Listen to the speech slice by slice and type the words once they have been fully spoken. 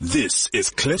This is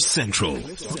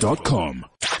CliffCentral.com.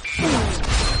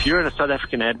 If you're in a South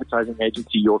African advertising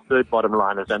agency, your third bottom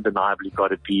line has undeniably got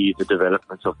to be the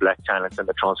development of black talent and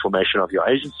the transformation of your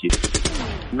agency.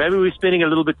 Maybe we're spending a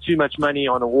little bit too much money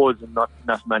on awards and not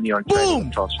enough money on training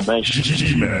and transformation.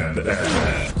 G-Man, the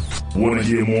ad man. Want to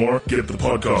hear more? Get the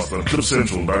podcast on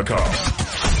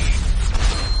CliffCentral.com.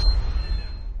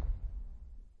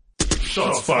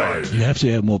 Shots fired. You have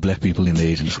to have more black people in the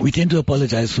agency. We tend to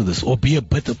apologize for this or be a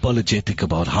bit apologetic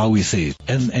about how we say it.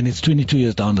 And it's 22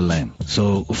 years down the line.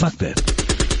 So fuck that.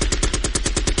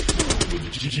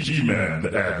 G-Man,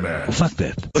 the ad man. Fuck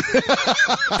that.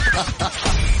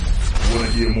 Want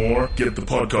to hear more? Get the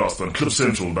podcast on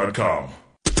CliffCentral.com.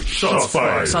 Shots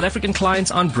fired. South African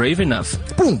clients aren't brave enough.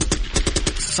 Boom.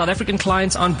 South African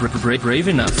clients aren't brave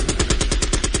enough.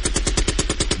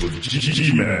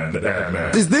 G-Man, the ad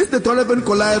man. Is this the Donovan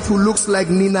Goliath who looks like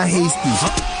Nina Hasty?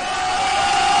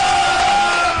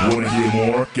 Want to hear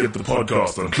more? Get the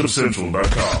podcast on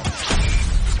CliffCentral.com.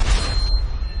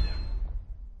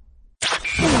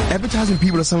 Advertising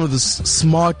people are some of the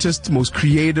smartest, most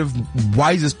creative,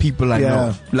 wisest people I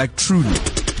know. Like truly.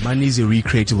 Money is a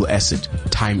recreatable asset.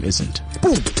 Time isn't.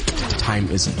 Boom. Time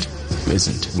isn't.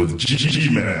 With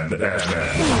G-Man, the ad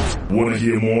man. Want to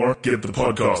hear more? Get the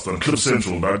podcast on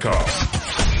CliffCentral.com.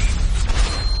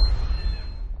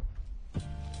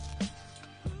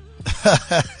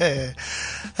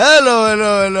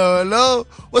 Hello.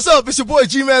 What's up? It's your boy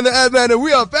G-Man, the ad man, and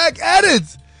we are back at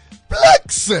it.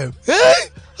 Blacksem. Hey?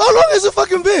 How long has it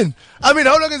fucking been?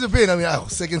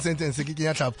 Second sentence.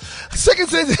 Second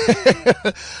sentence.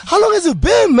 How long has it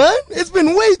been, man? It's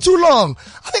been way too long.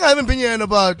 I think I haven't been here in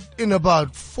about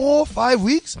 4-5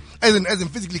 weeks, as in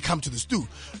physically come to the stew.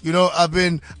 You know, I've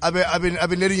been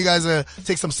letting you guys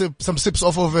take some sips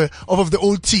off of the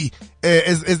old tea,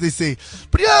 as they say.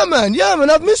 But yeah, man,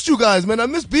 I've missed you guys, man. I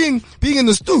miss being in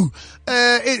the stew.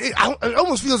 It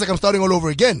almost feels like I'm starting all over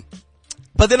again.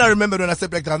 But then I remembered when I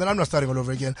stepped back down that I'm not starting all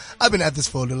over again. I've been at this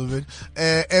for a little bit.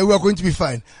 And we are going to be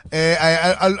fine.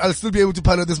 I'll still be able to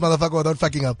pilot this motherfucker without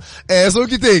fucking up. So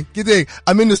Kiteng,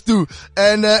 I'm in the stew.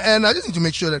 And I just need to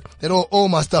make sure that all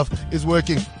my stuff is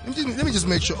working. Let me just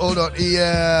make sure. Hold on.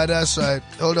 Yeah, that's right.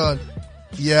 Hold on.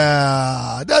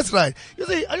 Yeah, that's right. You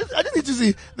see, I just need to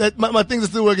see that my things are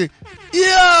still working.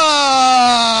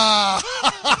 Yeah!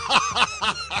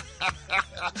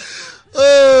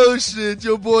 Oh shit,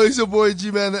 your boy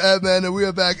G-Man, the ad man, and we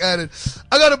are back at it.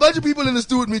 I got a bunch of people in the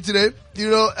stew with me today, you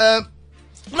know,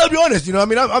 I'll be honest, you know, I'm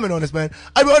an honest man.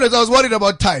 I'll be honest, I was worried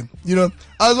about time, you know.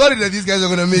 I was worried that these guys are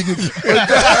gonna make it. You know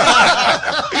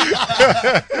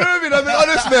what I mean? I'm an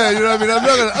honest man, you know what I mean?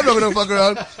 I'm not gonna fuck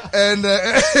around and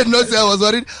not say I was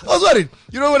worried. I was worried.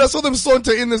 You know, when I saw them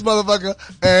saunter in this motherfucker,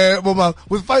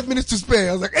 with 5 minutes to spare,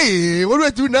 I was like, hey, what do I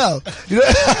do now? You know,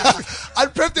 I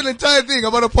prepped an entire thing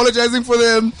about apologizing for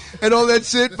them and all that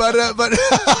shit, but the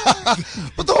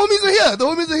homies are here. The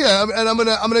homies are here, and I'm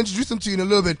gonna introduce them to you in a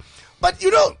little bit. But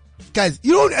you know, guys,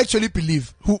 you don't actually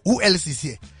believe who else is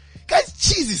here. Guys,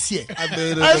 Cheese is here. I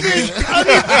mean, Cheese.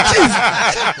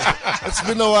 It's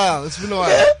been a while.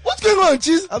 Yeah? What's going on,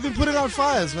 Cheese? I've been putting out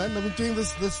fires, man. I've been doing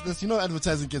this. You know,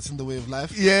 advertising gets in the way of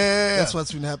life. Yeah. That's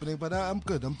what's been happening, but I'm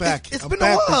good. I'm back. It's been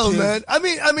a while, man. I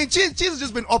mean, Cheese has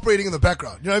just been operating in the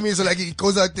background. You know what I mean? So like, he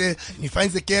goes out there and he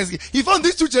finds the gas. He found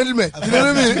these two gentlemen. You know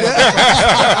what I mean?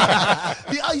 Yeah.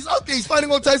 He's out there. He's finding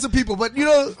all types of people. But you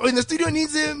know, when the studio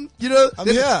needs him, you know,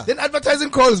 then advertising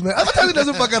calls, man. Advertising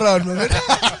doesn't fuck around, man.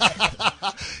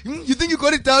 You think you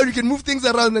got it down, you can move things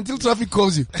around until traffic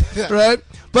calls you, right?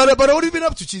 But what have you been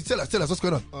up to, Cheese? Tell us what's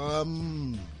going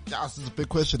on. This is a big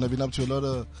question. I've been up to a lot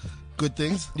of good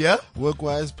things. Yeah?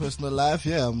 Work-wise, personal life.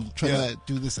 Yeah, I'm trying to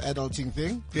do this adulting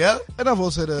thing. Yeah? And I've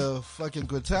also had a fucking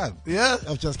good time. Yeah?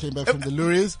 I've just came back from the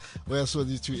Luries where I saw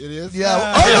these two idiots. Yeah.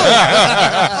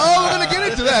 We're gonna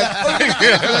get into that. We're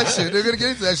gonna get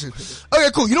into that shit. Okay,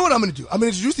 cool. You know what I'm gonna do? I'm gonna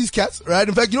introduce these cats, right?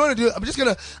 In fact, you know what I'm gonna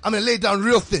do? I'm gonna lay it down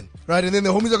real thin, right? And then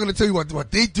the homies are gonna tell you what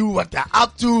they do, what they're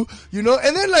up to, you know?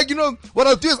 And then like, you know, what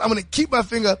I'll do is I'm gonna keep my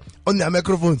finger on their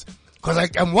microphones. Cause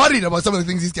I'm worried about some of the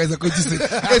things these guys are going to say.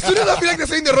 As soon as I feel like they're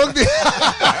saying the wrong thing.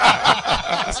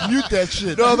 Just mute that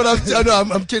shit. No, but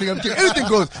I'm kidding. Everything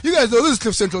goes. You guys know this is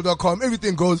CliffCentral.com.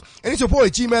 Everything goes. And it's your boy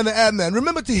G-Man the ad man.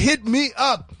 Remember to hit me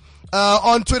up,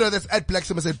 on Twitter. That's at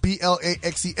Blacksem. I said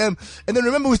BLAXEM. And then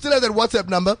remember, we still have that WhatsApp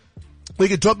number. Where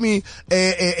you can drop me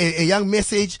a young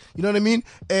message. You know what I mean?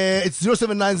 It's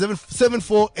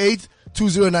 079748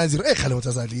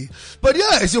 2090. But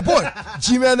yeah, it's your boy,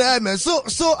 G-Man the ad man. So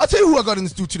I'll tell you who I got in the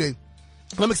studio today.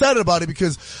 I'm excited about it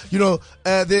because, you know,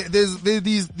 there's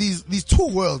these two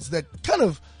worlds that kind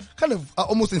of kind of are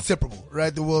almost inseparable,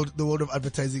 right? The world of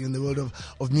advertising and the world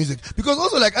of music. Because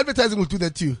also like advertising will do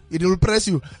that too. It will press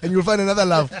you and you'll find another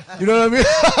love. You know what I mean?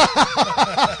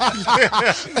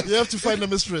 You have to find a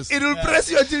mistress. It will press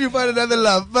you until you find another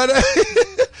love. But in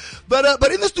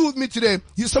the studio with me today,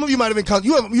 some of you might have encountered,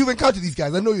 you've encountered these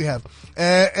guys. I know you have.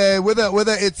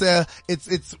 Whether it's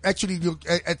actually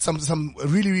at some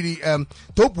really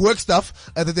dope work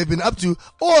stuff that they've been up to,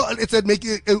 or it's at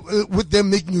making with them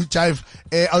making you jive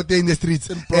out there in the streets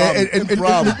and making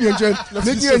you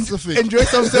enjoy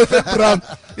some stuff at prom.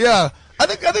 Yeah. I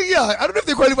think, yeah. I don't know if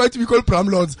they qualify to be called prom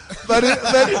lords, but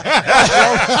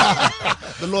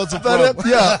the lords of prom.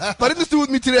 Yeah. But in the studio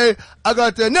with me today, I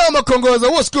got Neoma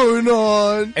Kongoza. What's going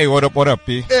on? Hey, what up,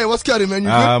 P? Hey, what's going on, man? You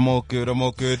good? I'm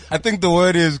all good. I think the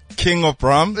word is king of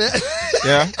prom.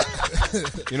 Yeah.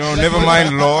 You know, never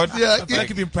mind Lord. Yeah. I feel like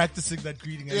you've been practicing that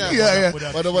greeting. Yeah. What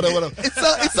up?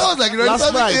 It sounds like, you know,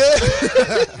 Last night.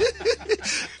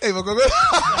 Hey, Makongo.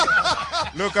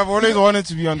 Look, I've always wanted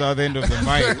to be on the other end of the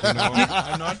mic, you know.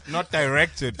 Not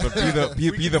directed, but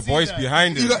be the voice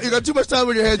behind it. You got too much time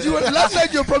on your hands. Last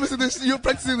night you were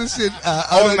practicing this shit.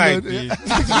 All night, P.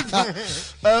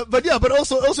 But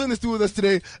also in the studio with us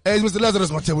today is Mr.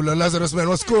 Lazarus Matebula. Lazarus, man,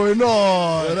 what's going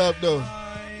on? What up, though?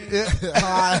 Yeah.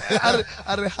 Hi.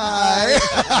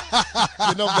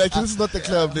 You know, like, this is not the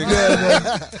club,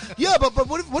 nigga. Yeah, but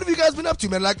what have you guys been up to,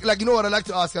 man? Like you know what I like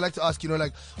to ask, you know,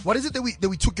 like, what is it that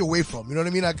we took you away from? You know what I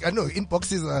mean? I know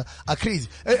inboxes are crazy.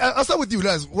 I'll start with you,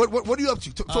 Laz. What are you up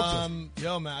to? Talk to us.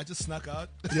 Yo, man, I just snuck out.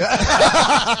 Yeah.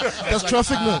 Does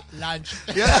traffic know? Lunch.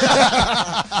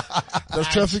 Yeah. Does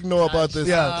traffic know about this?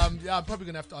 Yeah. I'm probably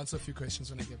gonna have to answer a few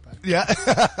questions when I get back. Yeah.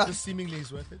 Just seemingly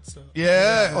is worth it. So.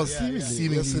 Yeah. Oh,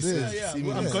 seemingly. Yes, it is. Yeah.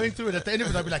 Seemingly. I'm going through it. At the end of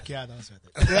it, I'll be like, yeah, that was worth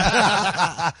it.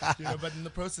 You know, but in the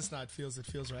process now, it feels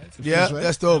right. Yeah,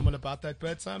 that's dope. I'm all about that.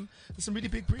 But there's some really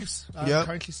big briefs. I'm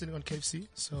currently sitting on KFC.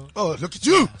 So. Oh, look at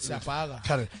you! Siapaga.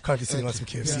 Currently sitting on some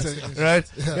KFC. Right?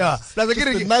 Yeah. That's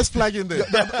A nice plug in there.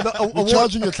 You're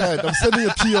charging your client. I'm sending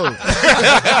a PO.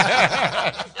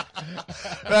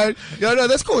 Right? Yeah, no,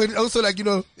 that's cool. And also, like, you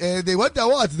know, they want the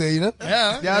awards there, you know?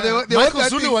 Yeah. They Michael want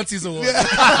Zulu wants his award.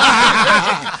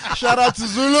 Shout out to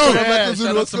Zulu. Yeah, shout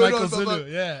out What's to going Michael on, Zulu. Papa?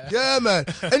 Yeah. Yeah, man.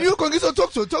 And you, Kongiso,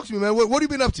 talk to me, man. What have you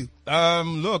been up to?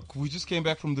 Look, we just came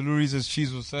back from the Luries, as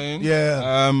Cheese was saying.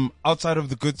 Yeah. Outside of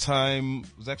the good time,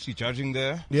 was actually judging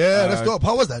there. Yeah, that's dope.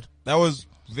 How was that? That was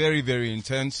very, very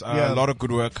intense. Yeah. A lot of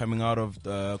good work coming out of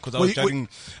because I was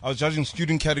judging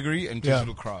student category and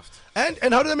digital craft. And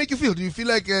how did that make you feel? Do you feel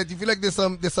like there's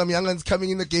some young'uns coming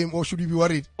in the game, or should we be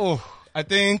worried? Oh, I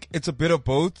think it's a bit of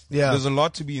both. Yeah. There's a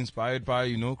lot to be inspired by,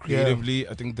 you know, creatively.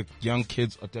 I think the young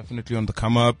kids are definitely on the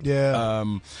come up. Yeah.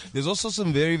 There's also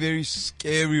some very, very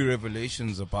scary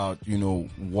revelations about, you know,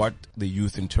 what the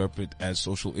youth interpret as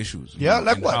social issues. Yeah, know,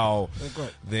 like and what? How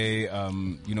they,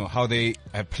 you know, how they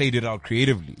have played it out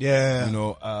creatively. Yeah.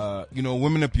 You know,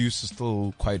 women abuse is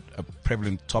still quite a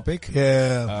prevalent topic.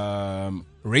 Yeah.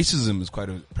 Racism is quite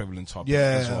a prevalent topic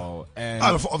as well.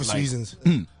 And for obvious reasons.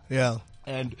 Yeah.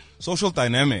 And social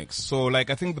dynamics. So, like,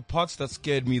 I think the parts that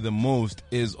scared me the most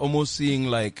is almost seeing,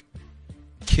 like,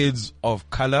 kids of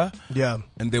color. Yeah.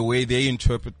 And the way they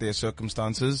interpret their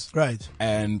circumstances. Right.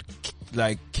 And,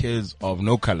 like, kids of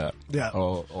no color. Yeah.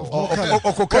 Or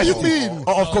What do you mean?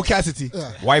 Or of caucasity.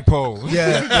 WIPO.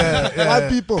 Yeah.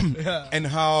 White people. And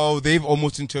how they've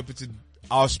almost interpreted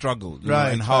our struggle. You know,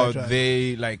 and how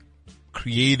they, like,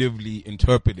 creatively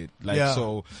interpret it. Like,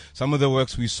 so some of the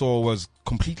works we saw was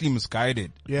completely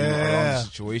misguided you know, around the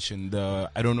situation.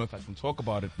 I don't know if I can talk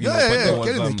about it.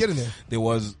 But Get in there. There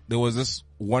was this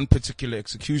one particular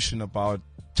execution about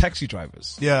taxi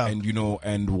drivers. Yeah. And, you know,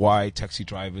 and why taxi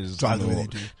drivers drive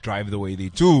the way they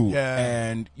do. Yeah.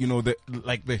 And, you know, the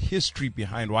history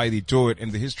behind why they do it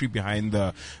and the history behind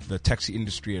the taxi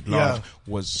industry at large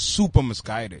was super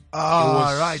misguided. It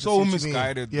was so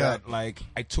misguided that, like,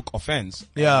 I took offense.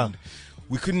 Yeah. And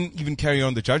we couldn't even carry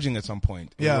on the judging at some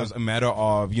point. It was a matter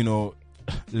of, you know,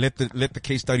 let the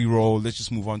case study roll. Let's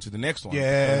just move on to the next one.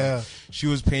 Yeah. She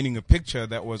was painting a picture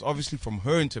that was obviously from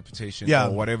her interpretation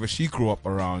or whatever she grew up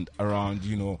around,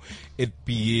 you know, it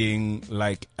being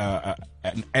like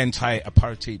an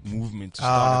anti-apartheid movement to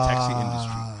start a taxi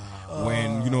industry.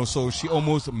 When, you know, so she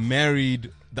almost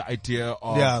married the idea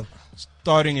of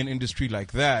starting an industry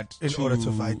like that in order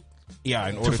to fight. Yeah,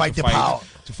 in order to fight the power.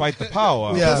 To fight the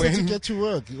power. Yeah. To get to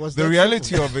work. The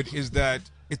reality of it is that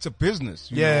it's a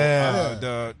business. You know?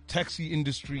 The taxi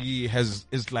industry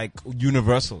is like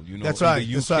universal. You know, that's right. In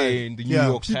the UK, in the New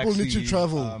York people taxi, need to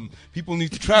travel. People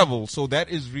need to travel. So that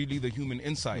is really the human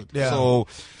insight. Yeah. So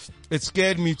it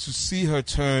scared me to see her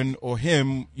turn, or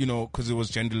him, you know, because it was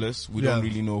genderless. We don't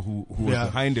really know who was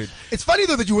behind it. It's funny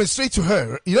though that you went straight to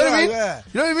her. You know what I mean? Yeah.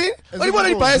 You know what I mean? What do you want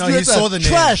to bias? No, he saw the name.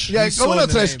 Trash. Yeah, He saw not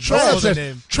the trash. name. Trash. He saw the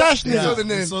name. Trash. Yeah, You saw the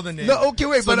name. he saw the name. No, okay,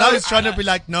 wait. So but now he's trying to be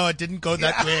like, no, it didn't go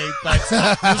that way,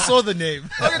 but you saw the name.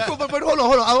 Okay, cool. But hold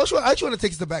on. I actually want to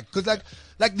take a step back because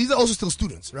like these are also still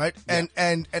students, right?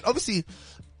 And obviously.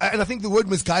 And I think the word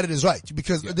misguided is right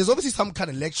because there's obviously some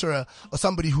kind of lecturer or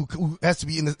somebody who has to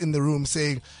be in the room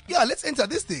saying, yeah, let's enter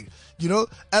this thing, you know?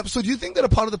 So do you think that a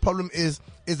part of the problem is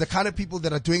the kind of people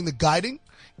that are doing the guiding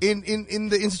in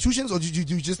the institutions, or do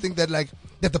you just think that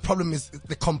that the problem is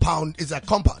the compound,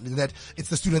 and that it's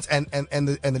the students and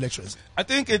the lecturers? I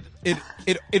think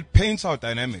it paints our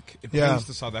dynamic. It paints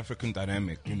the South African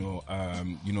dynamic, you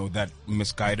know, that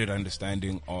misguided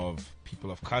understanding of people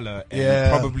of color,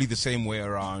 and probably the same way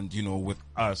around, you know, with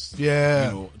us, you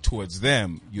know, towards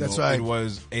them. That's know, right. It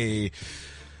was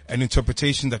an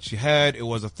interpretation that she had. It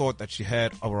was a thought that she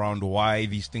had around why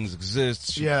these things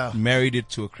exist. She married it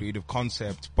to a creative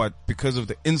concept, but because of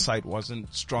the insight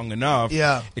wasn't strong enough,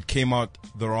 it came out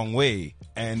the wrong way.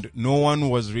 And no one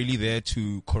was really there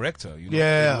to correct her. You know?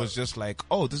 It was just like,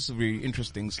 oh, this is very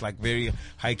interesting. It's like very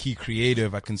high key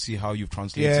creative. I can see how you've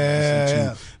translated this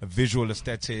into a visual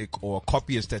aesthetic or a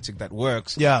copy aesthetic that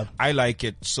works. I like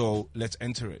it, so let's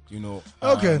enter it. You know,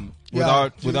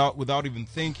 without even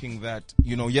thinking that,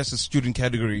 you know, yes, a student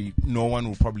category, no one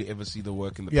will probably ever see the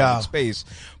work in the public space,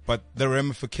 but the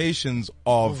ramifications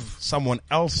of someone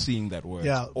else seeing that work.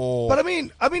 But I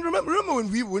mean, remember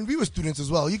when we were students as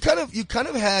well, you kind of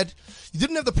had, you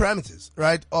didn't have the parameters,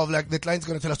 right? Of like the client's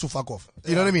going to tell us to fuck off.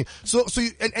 You know what I mean? So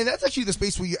and that's actually the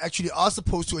space where you actually are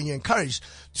supposed to, and you're encouraged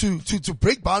to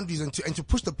break boundaries and to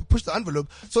push the envelope,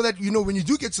 so that, you know, when you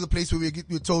do get to the place where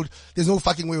we're told there's no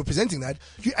fucking way of presenting that,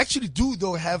 you actually do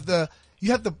though have the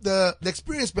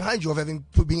experience behind you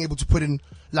of being able to put in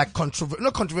like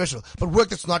not controversial, but work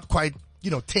that's not quite,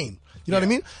 you know, tame. You know what I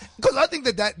mean? Because I think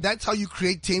that's how you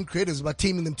create tame creators, by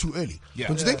taming them too early.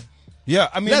 Don't you think? Yeah,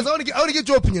 I mean, Les, I want to get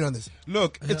your opinion on this.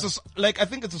 Look, it's I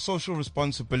think it's a social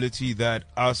responsibility that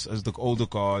us as the older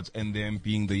guards and them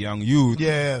being the young youth,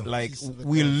 like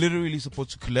we're literally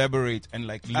supposed to collaborate and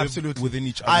like live within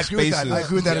each other's spaces. I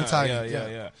agree with that entirely.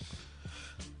 Yeah.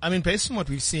 I mean, based on what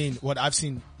I've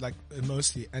seen, like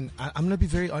mostly, and I'm gonna be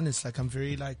very honest. Like I'm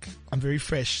very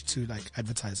fresh to like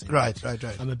advertising. Right.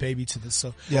 I'm a baby to this,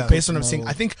 so based on what I'm seeing,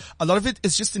 I think a lot of it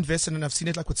is just invested, and I've seen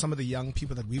it like with some of the young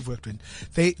people that we've worked with.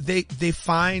 They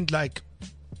find like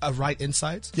a right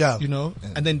insight, you know,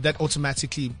 and then that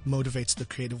automatically motivates the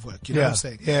creative work. You know what I'm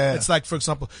saying? Yeah. It's like, for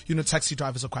example, you know, taxi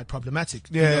drivers are quite problematic.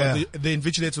 You know, the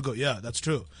invigilator will go, yeah, that's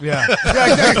true. Yeah.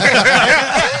 Exactly.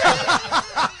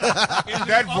 In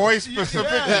that voice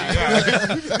specifically.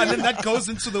 And then that goes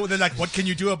into they're like, what can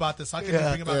you do about this? How can you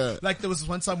bring about, like there was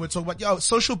one time we were talking about,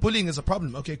 social bullying is a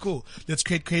problem. Okay, cool. Let's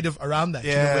create creative around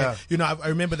that. You know, I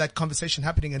remember that conversation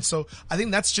happening. And so I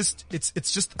think that's just, it's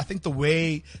just, I think the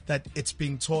way that it's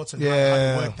being taught and how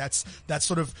to work, that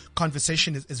sort of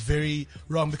conversation is very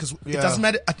wrong, because it doesn't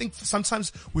matter. I think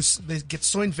sometimes they get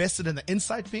so invested in the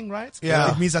insight being right.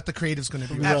 It means that the creative is going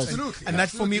to be right. Absolutely. And that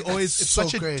for me always, it's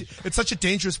such a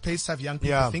dangerous place to have young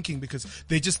people thinking, because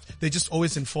they're just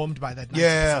always informed by that.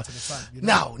 90% of the time, you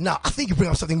know? Now, I think you bring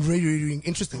up something really, really, really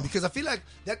interesting, because I feel like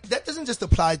that doesn't just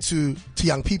apply to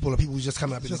young people or people who just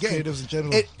coming up in the game. Creatives in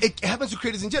general. It happens to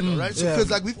creators in general, right? So, because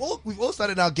like we've all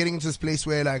started now getting into this place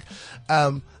where like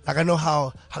I know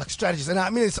how like strategists, and I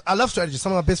mean I love strategists.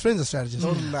 Some of my best friends are strategists.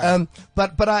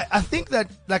 But I think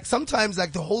that like sometimes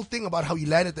like the whole thing about how you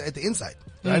land at the inside,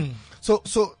 right? So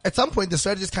at some point the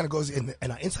strategist kind of goes in,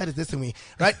 and our inside is this and we,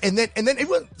 right? And then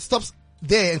everyone stops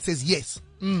there and says yes.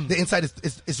 The inside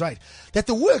is right. That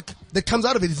the work that comes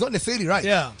out of it is not necessarily right.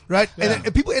 Right? And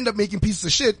then people end up making pieces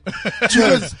of shit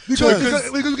because we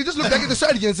can just look back at the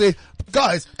strategy and say,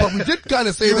 guys, but we did kind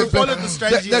of say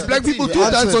that black people do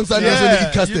dance on Sundays when they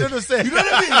get custard. You know what I'm saying? You know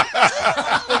what I mean?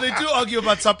 So they do argue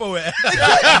about Tupperware.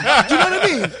 Do you know what I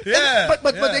mean? Yeah.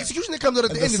 But the execution that comes out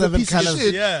at the end is a piece of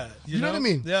shit. Yeah. You know what I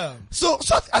mean? Yeah. So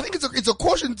I think it's a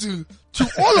caution to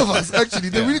all of us, actually,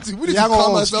 that we need to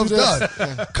calm ourselves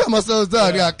down. Calm ourselves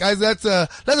down, guys. That's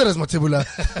Lazarus Matebula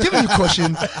giving you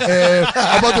caution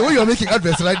about the way you're making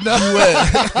adverts right now.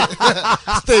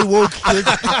 Stay woke, kid.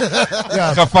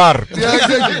 Kafar. Yeah,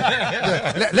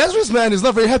 exactly. Lazarus man is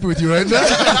not very happy with you right now.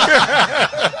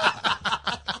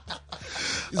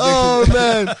 Oh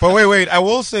man. But wait, I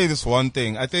will say this one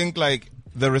thing. I think like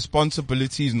the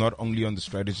responsibility is not only on the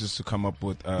strategists to come up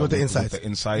with the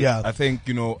insight. Yeah. I think,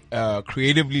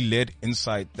 creatively led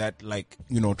insight that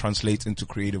translates into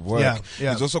creative work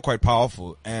is also quite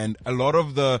powerful. And a lot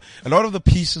of the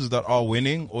pieces that are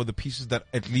winning, or the pieces that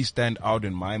at least stand out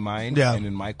in my mind and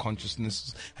in my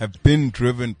consciousness, have been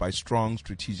driven by strong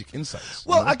strategic insights.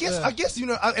 Well, I guess,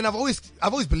 and I've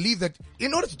always believed that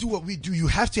in order to do what we do, you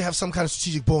have to have some kind of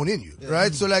strategic bone in you,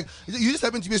 right? So like, you just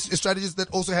happen to be a strategist that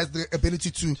also has the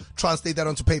ability to translate that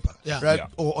onto paper, right? Yeah.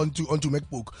 Or onto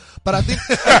MacBook. But I think,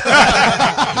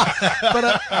 but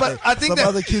I think some that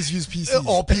other kids use PC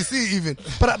or PC even.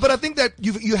 But I think that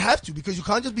you have to, because you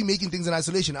can't just be making things in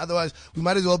isolation. Otherwise, we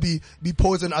might as well be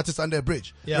poets and artists under a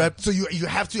bridge, right? So you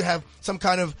have to have some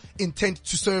kind of intent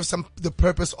to serve the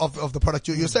purpose of the product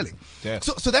you're selling. Yeah.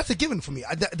 So that's a given for me.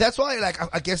 That's why, like,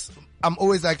 I guess I'm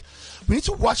always like, we need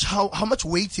to watch how much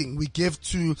weighting we give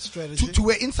to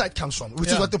where insight comes from, which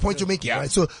is what the point you're making, right?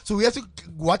 So we have to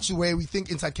watch where we think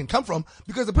insight can come from,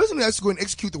 because the person who has to go and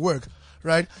execute the work,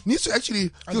 right, needs to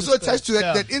actually feel so attached to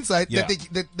that insight that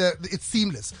it's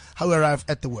seamless how we arrive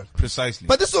at the work. Precisely.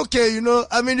 But it's okay,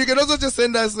 I mean, you can also just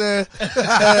send us our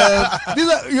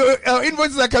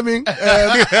invoices are coming.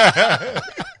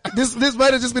 This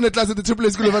might have just been a class at the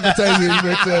AAA School of Advertising,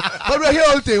 but we're here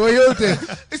all day.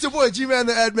 It's your boy G-Man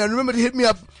the Ad Man. Remember to hit me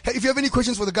up. Hey, if you have any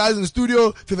questions for the guys in the studio,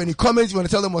 if you have any comments, you want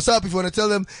to tell them what's up, if you want to tell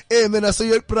them, hey man, I saw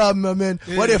your problem, my man.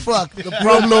 What the fuck? The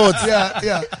Bram Lords.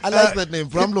 Yeah. I like that name,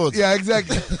 Bram Lords. Yeah,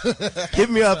 exactly. Hit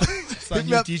me up. Hit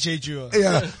me up. DJ duo.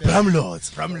 Yeah. Bram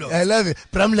Lords. I love it.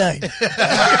 Bram Line.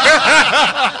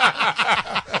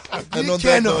 Bram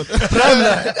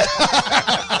Line.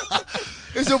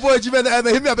 It's your boy G-Man the Ad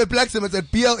Man. Hit me up at Blacksem. It's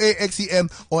at BLAXEM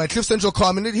or at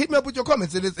CliffCentral.com, and hit me up with your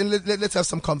comments and let's have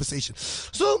some conversation.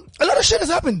 So a lot of shit has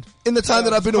happened in the time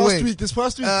that I've been away. This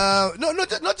past week. No,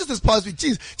 not just this past week.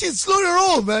 Jeez, slow your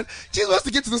roll, man. Jeez wants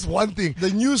to get to this one thing.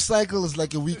 The news cycle is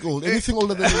like a week old. Anything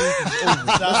older than a week is over.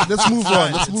 Let's move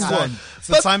on. It's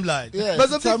the timeline. Yeah, but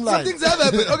some things have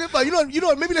happened. Okay, fine. You know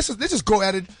what? Maybe let's just go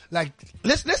at it. Like,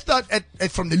 let's start at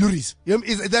from the Luris.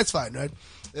 That's fine, right?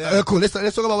 Yeah. Cool. Let's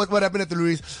talk about what happened at the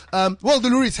Luris. Well, the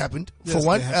Luris happened for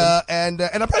one, and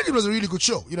apparently it was a really good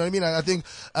show. You know what I mean? I think,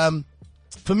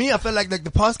 for me, I felt like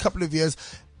the past couple of years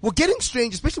were getting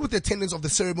strange, especially with the attendance of the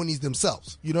ceremonies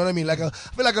themselves. You know what I mean? Like, I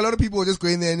feel like a lot of people were just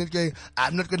going there and going,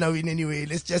 I'm not gonna win anyway.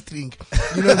 Let's just drink.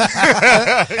 You know,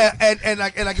 and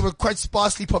like it was quite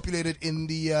sparsely populated in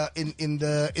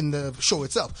the show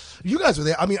itself. You guys were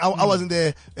there. I mean, I wasn't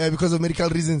there because of medical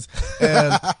reasons.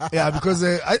 Because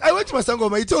I went to my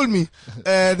Sangoma. He told me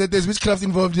that there's witchcraft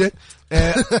involved here.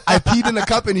 I peed in a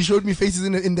cup and he showed me faces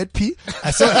in that pee. I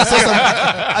saw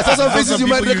some faces you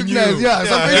might recognize.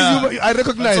 Some faces I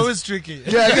recognize. It's always tricky.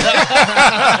 Yeah.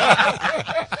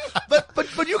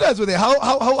 but you guys were there.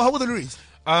 How were the Luris?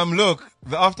 Look,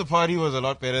 the after party was a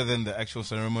lot better than the actual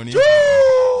ceremony. Boom!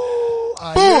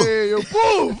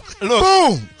 Look,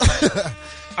 boom!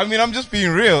 I mean, I'm just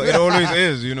being real. It always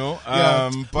is,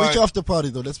 But which after party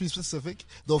though? Let's be specific.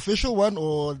 The official one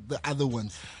or the other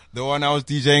ones? The one I was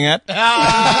DJing at.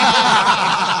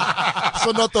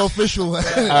 So not the official one.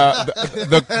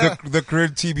 The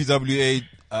Grid TBWA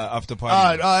after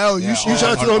party. You shout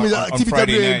out to the homies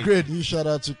TBWA and Grid. You shout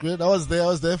out to Grid. I was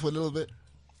there for a little bit.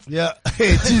 Yeah.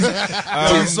 Hey, Cheese. But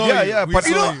I'm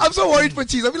so worried for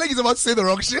Cheese. I feel like he's about to say the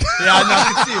wrong shit. Yeah, I know. I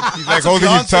can see it. He's like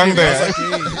holding his tongue there.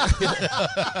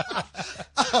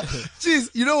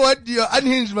 Cheese, you know what? You're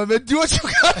unhinged, my man. Do what you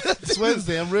got. It's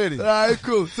Wednesday. I'm ready. Alright,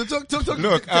 cool. So talk.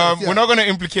 Look, we're not going to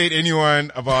implicate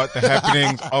anyone about the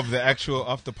happenings of the actual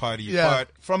after party. Yeah. But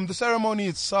from the ceremony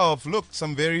itself, look,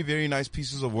 some very, very nice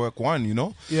pieces of work won,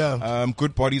 Yeah.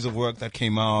 Good bodies of work that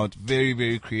came out. Very,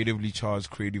 very creatively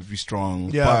charged, creatively strong.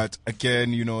 Yeah. But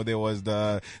again, there was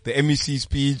the MEC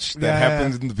speech that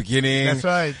happens in the beginning. That's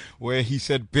right. Where he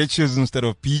said bitches instead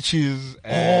of beaches.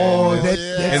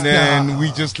 And then we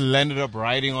just landed up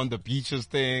riding on the beaches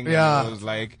thing. Yeah. And it was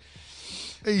like,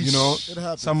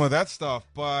 it some of that stuff.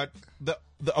 But the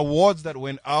awards that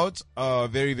went out are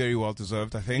very, very well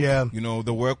deserved, I think. Yeah.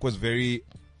 The work was very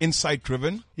insight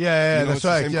driven. Yeah, that's it's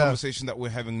right. The same conversation that we're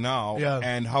having now,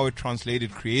 and how it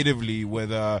translated creatively,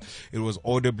 whether it was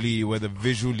audibly, whether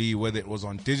visually, whether it was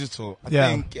on digital. I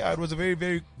think, it was a very,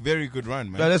 very, very good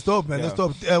run, man. Yeah, that's dope, man. That's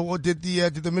dope. Did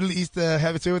the Middle East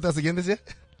have its way with us again this year?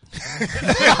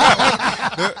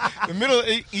 The Middle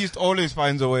East always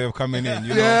finds a way of coming in,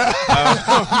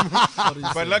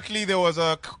 but luckily there was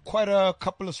quite a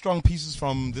couple of strong pieces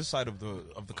from this side of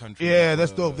the country. Yeah,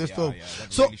 that's dope. That's dope.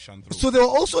 So there were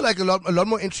also like a lot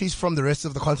more entries from the rest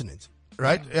of the continent,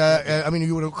 right? I mean,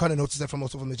 you would have kind of noticed that from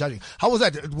the judging. How was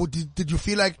that? Did you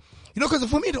feel like because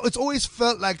for me, it's always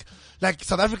felt like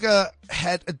South Africa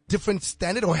had a different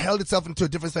standard or held itself into a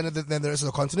different standard than the rest of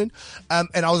the continent.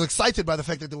 And I was excited by the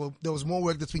fact that there was more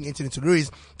work that's being entered into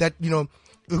Ruiz that,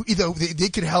 either they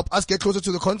could help us get closer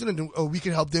to the continent or we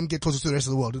can help them get closer to the rest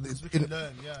of the world.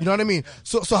 You know what I mean?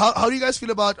 So how do you guys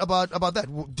feel about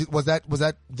that? Was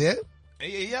that there?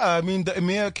 Yeah, I mean, the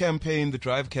EMEA campaign, the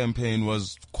Drive campaign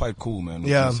was quite cool, man.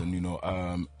 Listen,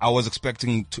 I was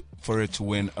expecting for it to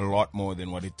win a lot more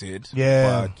than what it did.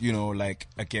 Yeah. But,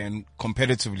 again,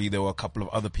 competitively, there were a couple of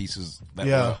other pieces that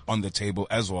were on the table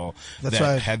as well. That's that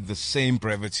right. had the same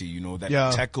brevity,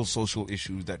 that tackled social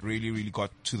issues that really, really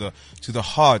got to the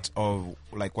heart of,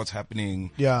 what's happening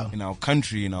in our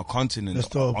country, in our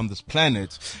continent, on this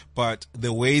planet. But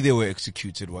the way they were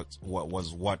executed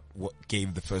was what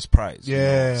gave the first prize.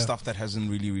 Yeah. Stuff that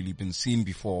hasn't really been seen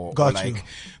before. Got or you.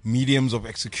 Mediums of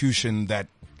execution that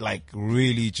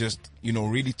really just,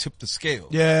 really tipped the scale.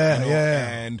 Yeah,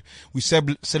 And we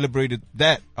celebrated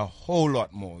that a whole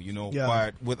lot more,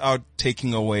 but without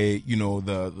taking away,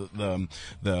 the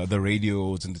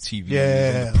radios and the TVs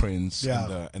and the prints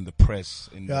and the press.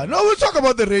 No, we'll talk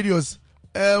about the radios.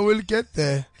 We'll get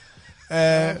there.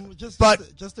 Just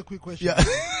a quick question.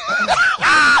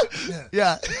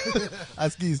 Yeah.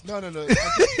 Ask these. No.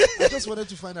 I just wanted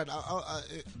to find out,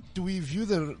 do we view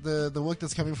the work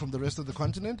that's coming from the rest of the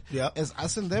continent as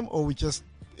us and them, or we just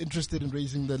interested in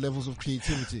raising the levels of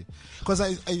creativity? Because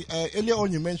I earlier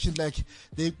on you mentioned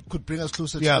they could bring us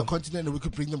closer to the continent and we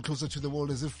could bring them closer to the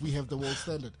world as if we have the world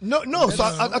standard. No. So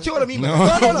I'll tell you what I mean. No. Do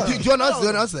you want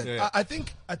to answer that? Yeah. I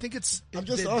think it's. I'm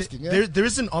just asking. There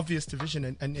is an obvious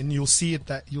division, and you'll see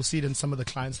it in some of the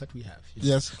clients that we have.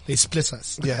 Yes, they split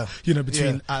us. Yeah,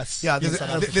 between us. Yeah, there's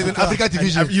an Africa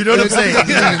division. You know what I'm saying?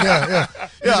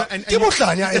 Yeah.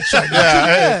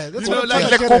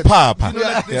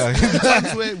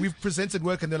 Times where we've presented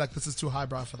work and they're like, this is too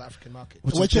highbrow for the African market.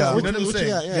 You know what I'm saying?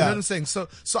 You know what I'm saying? So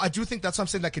I do think that's what I'm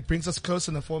saying. It brings us close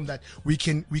in the form that we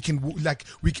can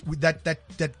that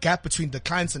gap between the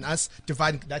clients and us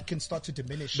dividing that can start to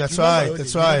diminish. That's right.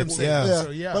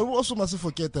 Yeah. But we also mustn't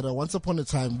forget that once upon a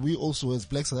time, we also as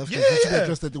Black South Africans need to be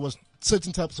addressed that there was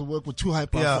certain types of work were too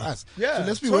highbrow for us. Yeah. So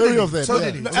let's be wary of that.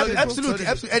 Absolutely.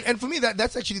 And for me,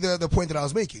 that's actually the point that I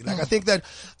was making. I think that,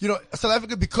 South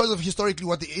Africa, because of historically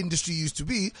what the industry used to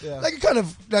be, it kind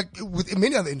of, with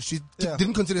many other industries,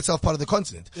 didn't consider itself part of the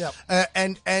continent. Yeah.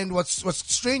 And what's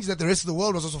strange is that the rest of the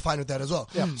world was also fine with that as well.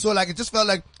 Yeah. So it just felt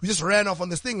like we just ran off on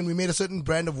this thing and we made a certain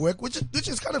brand of work, which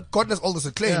has kind of gotten us all this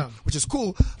acclaim, which is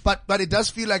cool. But it does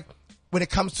feel like when it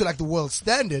comes to the world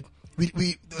standard,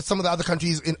 we some of the other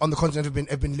countries on the continent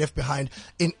have been left behind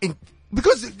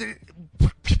because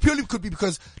purely could be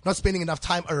because not spending enough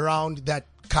time around that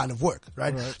kind of work,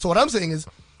 right? So what I'm saying is,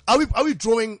 are we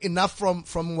drawing enough from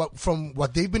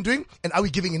what they've been doing, and are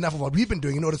we giving enough of what we've been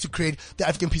doing in order to create the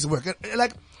African piece of work?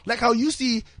 Like how you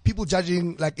see people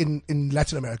judging in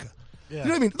Latin America. Yeah. You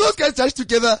know what I mean? Those guys judge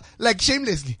together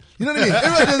shamelessly. You know what I mean?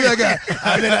 Everyone's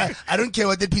just I don't care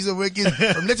what that piece of work is.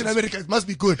 From Latin America, it must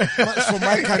be good. For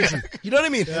my country. You know what I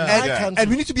mean? Yeah. And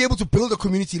we need to be able to build a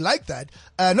community like that.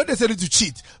 Not necessarily to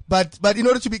cheat, but in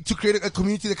order to create a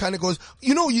community that kind of goes,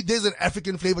 there's an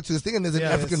African flavor to this thing, and there's an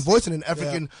African voice and an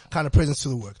African kind of presence to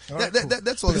the work. Right,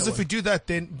 that's all. Because if we do that,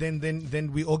 then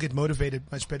we all get motivated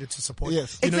much better to support.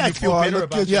 Yes, exactly. You feel better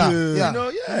about it.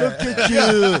 Look at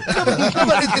you.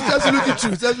 But it's absolutely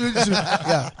true. It's absolutely true.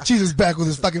 Yeah. Cheese is back with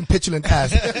his fucking petulant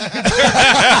ass.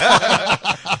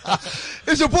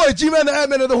 It's your boy, G-Man the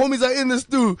Ad-Man, and the homies are in the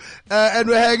stew. And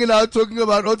we're hanging out, talking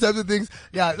about all types of things.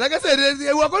 Yeah, like I said,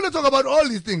 we're going to talk about all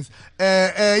these things.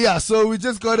 So we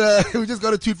just got a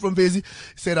tweet from Bezi. He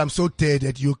said, I'm so dead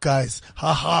at you guys.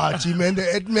 Haha, G-Man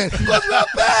the Ad-Man. Because we're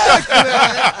back!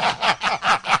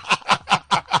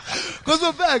 Because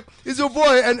we're back. It's your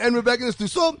boy, and we're back in the stew.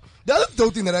 So, the other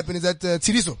dope thing that happened is that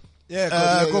Tiriso.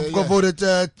 Got voted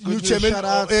new chairman.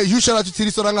 Huge shout out to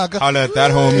Tiriso Rangaka. Holla at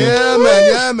that homie.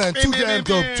 Yeah, man. Too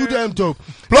damn dope.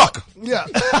 Block. Yeah.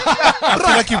 I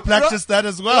feel like you practiced that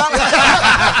as well.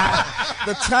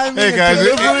 The timing. Hey guys,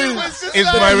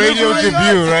 it's my radio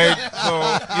debut, right? So,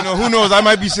 who knows? I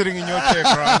might be sitting in your chair,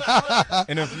 Kron,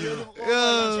 in a few.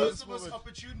 It's the most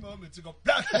opportune moment to go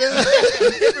black.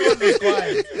 Everyone was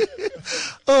quiet.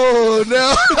 Oh,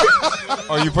 no.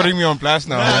 Oh, you're putting me on blast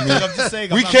now. I mean, I'm just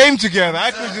saying, we came together.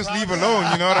 I could just leave alone.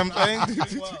 You know what I'm saying?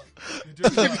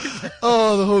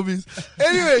 Oh, the homies.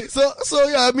 Anyway, so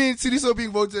yeah, I mean, Tiriso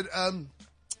being voted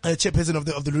chairperson of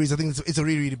the Ruiz, I think it's a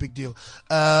really, really big deal.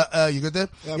 You got that?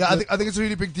 Yeah, I think it's a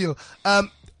really big deal.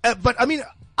 But I mean,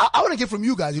 I want to get from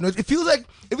you guys. It feels like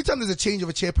every time there's a change of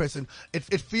a chairperson,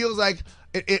 it feels like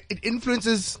it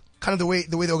influences kind of the way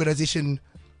the organization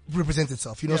represents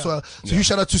itself, you know. So huge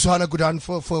shout out to Suhana Gudan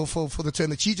for the turn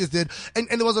that she just did, and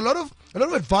there was a lot of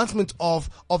advancement of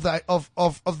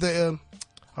the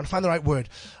I'll find the right word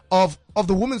of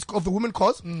the women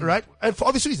cause, right? And for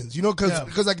obvious reasons, you know,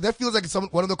 because like that feels like it's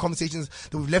one of the conversations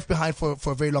that we've left behind for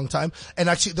a very long time, and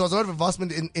actually there was a lot of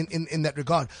advancement in that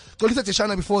regard. So Lisa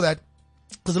Teshana before that.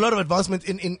 There's a lot of advancement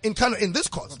in kind of in this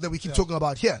cause that we keep talking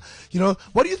about here. You know,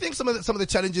 what do you think some of the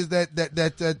challenges that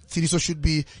Sidiso should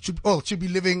be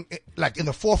living like in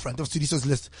the forefront of Sidiso's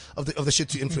list of the shit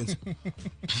to influence?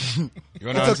 You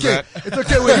want to answer that? It's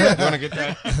okay. We're here. You want to get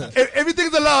that?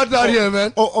 Everything's allowed down here,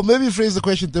 man. Or maybe phrase the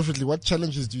question differently. What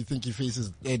challenges do you think he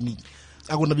faces? And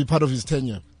are going to be part of his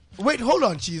tenure? Wait, hold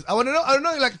on, Cheese. I want to know. I don't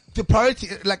know, like the priority,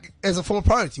 like as a former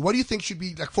priority. What do you think should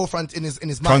be like forefront in his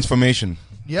mind? Transformation.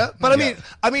 Yeah, but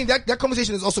I mean that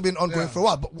conversation has also been ongoing for a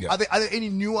while. But are there any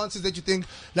nuances that you think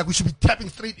like we should be tapping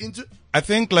straight into? I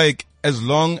think like as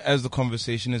long as the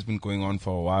conversation has been going on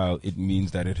for a while, it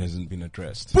means that it hasn't been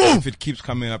addressed. Boom! If it keeps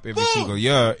coming up every single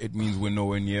year, it means we're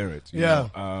nowhere near it. You know?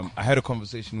 I had a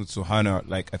conversation with Suhana,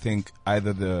 like I think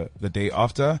either the day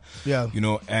after. Yeah. You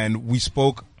know, and we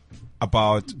spoke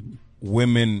about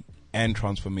women and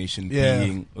transformation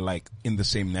being like in the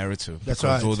same narrative. That's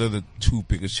because right. those are the two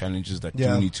biggest challenges that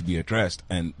do need to be addressed.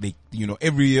 And they, you know,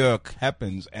 every year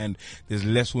happens and there's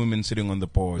less women sitting on the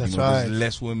board. That's you know, right. There's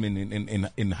less women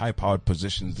in high powered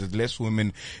positions. There's less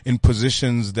women in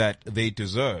positions that they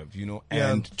deserve, you know,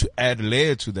 and to add a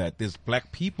layer to that, there's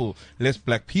less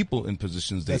black people in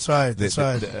positions they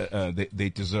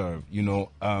deserve, you know.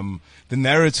 The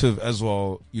narrative as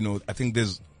well, you know, I think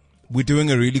we're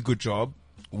doing a really good job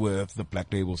with the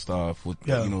Black Label stuff, with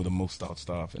you know, the Most Out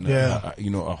stuff, and you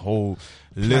know, a whole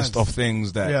list of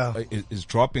things that is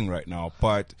dropping right now.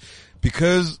 But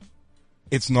because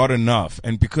it's not enough,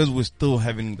 and because we're still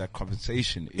having that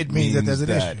conversation, it means that there's an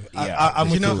issue. I'm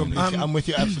with you completely. I'm with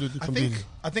you absolutely completely.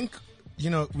 I think you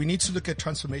know, we need to look at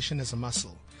transformation as a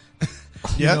muscle.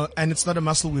 You know, and it's not a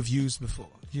muscle we've used before.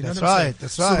 You know That's what I'm right. saying?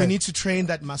 That's right. So we need to train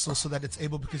that muscle so that it's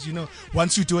able, because you know,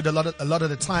 once you do it a lot of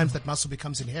the times, that muscle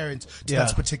becomes inherent to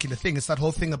that particular thing. It's that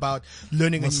whole thing about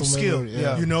learning Muscle a new skill.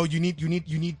 memory, You know, you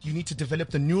need to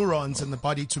develop the neurons in the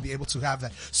body to be able to have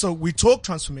that. So we talk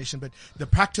transformation, but the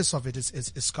practice of it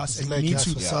is scarce, and we need to.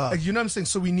 You know what I'm saying?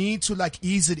 So we need to like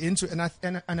ease it into, and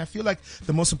I feel like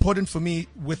the most important for me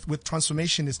with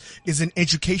transformation is an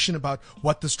education about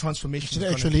what this transformation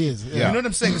actually is. You know what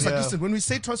I'm saying? It's like, listen, when we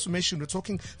say transformation, we're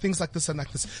talking things like this and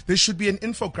like this. There should be an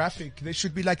infographic. There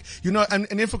should be like, you know, an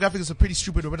infographic is a pretty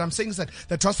stupid word. What I'm saying is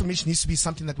that transformation needs to be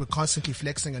something that we're constantly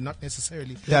flexing and not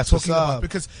necessarily talking about,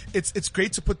 because it's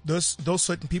great to put those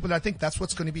certain people. And I think that's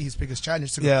what's going to be his biggest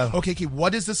challenge. To go, okay,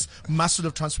 what is this muscle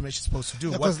of transformation supposed to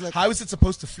do? How is it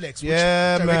supposed to flex? Which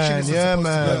direction is it supposed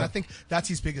to go? And I think that's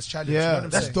his biggest challenge. Yeah, you know what I'm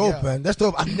that's saying? dope, man. That's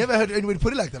dope. I've never heard anybody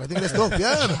put it like that. I think that's dope.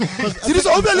 Yeah, man. See, this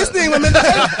all listening, man.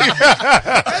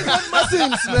 That's not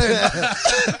muscles, man.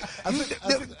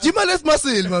 Jima, let's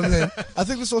muscle, my man. I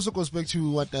think this also goes back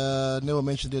to what Neo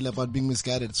mentioned earlier about being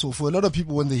misguided. So for a lot of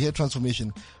people, when they hear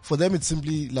transformation, for them it's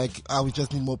simply like, we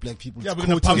just need more black people. Yeah, we're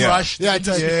going to pump rush.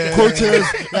 Quotas.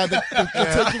 They're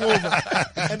taking over.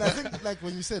 And I think, like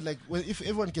when you said, like, if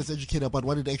everyone gets educated about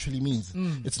what it actually means,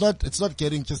 it's not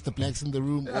getting just the blacks in the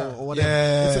room or whatever.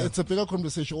 Yeah. It's a bigger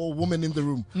conversation, or women in the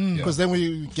room. Because then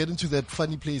we get into that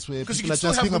funny place where because you people can are still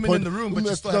just have being women in the room, but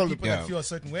you still have people Yeah. that feel a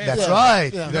certain way. That's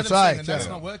right. You know That's what I'm saying? right. And that's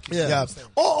not working. Yeah.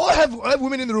 Or have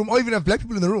women in the room, or even have black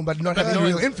people in the room, but not having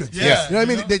real influence. Yeah. You know what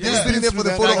I mean? They're just sitting there for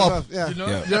the photo op. Yeah. You know?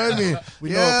 You know what I mean?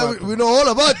 We know all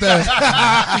about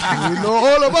that. We know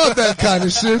all about that kind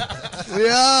of shit.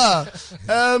 Yeah.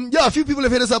 A few people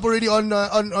have hit us up already on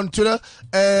Twitter.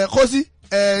 Khosi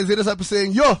has hit us up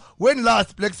saying, yo, when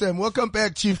last, Black Sam? Welcome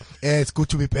back, Chief. It's good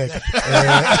to be back.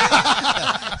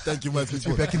 Thank you, man.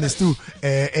 We're back in the stew,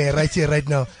 right here, right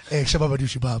now. Shababadu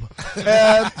Shibaba.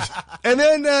 And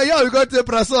then, we got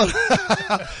Prasol.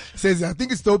 Says, I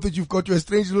think it's dope that you've got your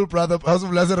strange little brother, House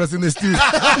of Lazarus, in the stew. Can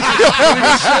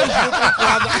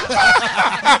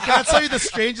I tell you the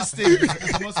strangest thing?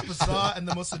 The most bizarre and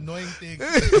the most annoying thing.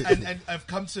 And I've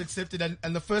come to accept it.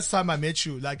 And the first time I met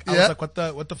you, like, I was like,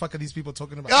 what the fuck are these people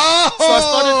talking about? Oh! So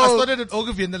I started at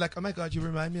Ogilvy, and they're like, oh my God, you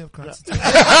remind me of Constantine.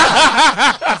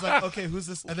 I was like, okay, who's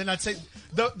this? And then I'd say,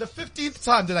 the 15th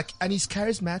time, they're like, and he's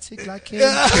charismatic like him.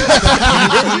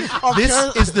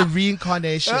 This is the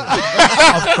reincarnation of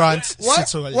Grant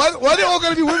Sitole. Why are they all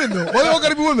gonna be women though? Why are they all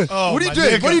gonna be women? Oh, what are you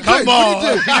doing? What are you doing? What are you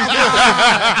doing?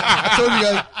 I told you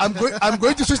guys, I'm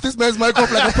going to switch this man's mic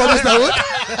off like I promised I would.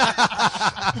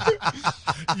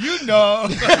 You know.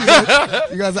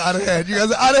 You guys are out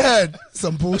of hand.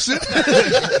 some bullshit.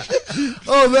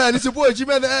 Oh man, it's your boy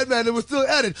G-Man the Ad Man, and we're still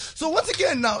at it. So once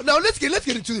again, now let's get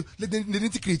into the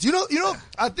nitty-gritty. You know,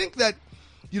 I think that,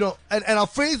 you know, and I'll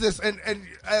phrase this, and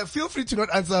feel free to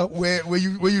not answer where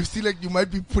you feel like you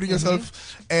might be putting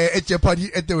yourself at your party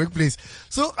at the workplace.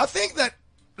 So I think that,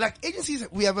 like, agencies,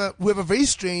 we have a very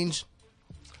strange.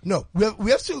 No,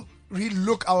 we have to really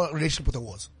look our relationship with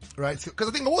awards, right? Because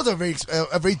I think awards are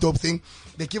a very dope thing.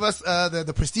 They give us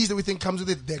the prestige that we think comes with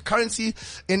it, their currency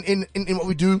in what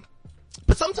we do.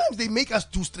 But sometimes they make us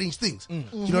do strange things. You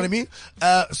know what I mean?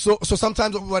 So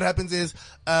sometimes what happens is,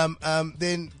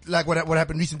 then like what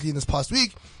happened recently in this past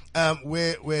week,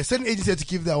 where certain agencies had to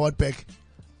give the award back,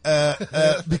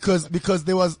 because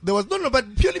there was no,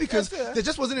 but purely because there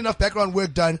just wasn't enough background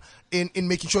work done in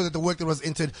making sure that the work that was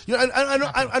entered, you know,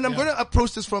 and I'm going to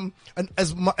approach this from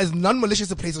as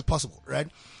non-malicious a place as possible, right?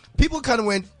 People kind of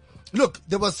went, look,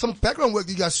 there was some background work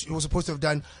that you guys were supposed to have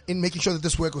done in making sure that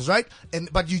this work was right,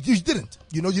 but you didn't.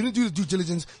 You know, you didn't do the due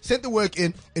diligence, sent the work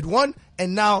in, it won,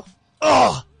 and now,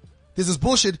 there's this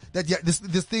bullshit that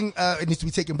this thing it needs to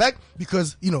be taken back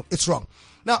because, you know, it's wrong.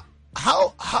 Now,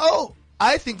 how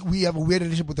I think we have a weird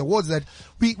relationship with awards that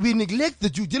we neglect the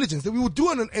due diligence that we would do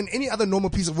on any other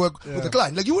normal piece of work with a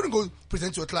client. Like, you wouldn't go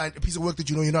present to a client a piece of work that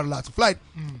you know you're not allowed to flight,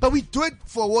 but we do it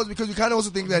for awards because we kind of also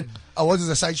think that awards is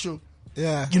a sideshow.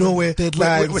 Yeah, you know, where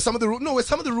some of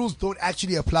the rules don't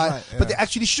actually apply, right, but they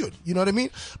actually should. You know what I mean?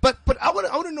 But I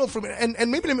want to know from, and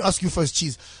maybe let me ask you first,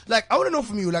 Cheese. Like, I want to know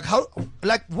from you, like,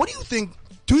 what do you think?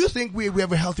 Do you think we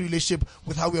have a healthy relationship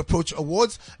with how we approach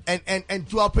awards, and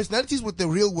do our personalities with the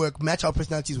real work match our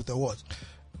personalities with the awards?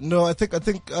 No, I think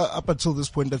up until this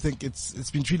point, I think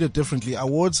it's been treated differently.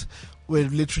 Awards were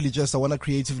literally just, I want to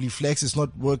creatively flex. It's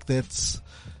not work that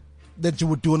you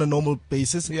would do on a normal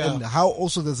basis. Yeah. And how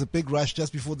also there's a big rush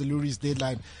just before the Lourdes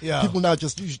deadline. Yeah. People now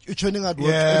you're churning out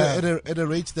work at a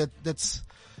rate that's,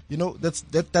 you know,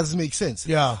 that doesn't make sense.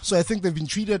 Yeah. So I think they've been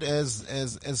treated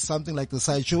as something like the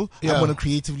sideshow. Yeah. I'm going to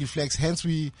creatively flex. Hence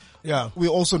we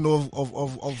also know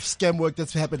of scam work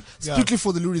that's happened strictly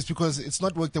for the Lourdes because it's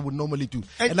not work that would normally do.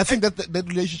 And I think that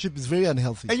relationship is very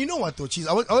unhealthy. And you know what though, Cheese?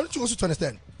 I want you also to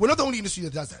understand, we're not the only industry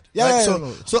that does that. Yeah.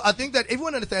 Right? So I think that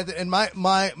everyone understands it, and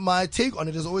my take on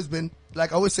it has always been,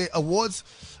 like I always say, awards,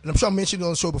 and I'm sure I mentioned it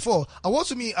on the show before, awards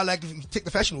to me, I like, if you take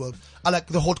the fashion world, I like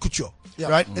the haute couture,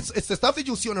 right? It's the stuff that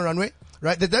you'll see on a runway,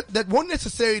 right? That won't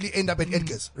necessarily end up at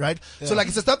Edgar's, right? Yeah. So like,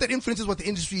 it's the stuff that influences what the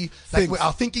industry, like where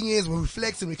our thinking is, where we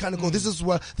flex and we kind of go, this is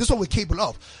what we're capable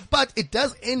of. But it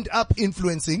does end up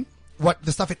influencing what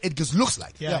the stuff at Edgar's looks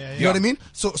like. You know what I mean?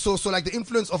 So like the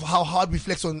influence of how hard we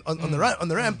flex on the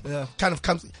ramp kind of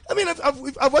comes. I mean,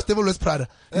 I've watched Devil Wears Prada.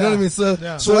 You know what I mean? So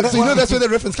you know that's where the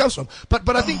reference comes from.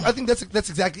 But I think that's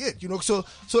exactly it. You know, so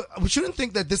we shouldn't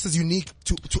think that this is unique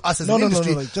to us as an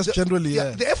industry. No, just generally.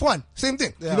 The F1, same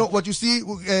thing. You know what you see,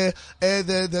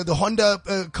 the Honda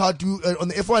car do on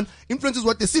the F1 influences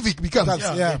what the Civic becomes.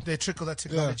 They trickle that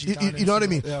technology down. You know what I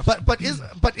mean? But is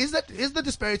the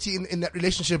disparity in that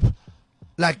relationship?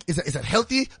 Like, is that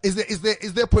healthy? Is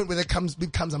there a point where it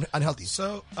becomes unhealthy?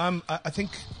 So, I think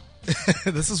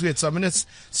this is weird.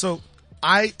 So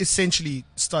I essentially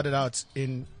started out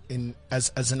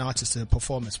as an artist, a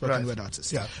performer, spoken word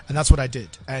artist. Yeah. And that's what I did.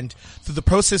 And through the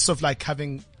process of like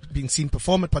being seen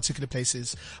perform at particular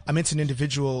places, I met an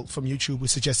individual from YouTube who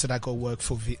suggested I go work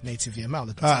for Native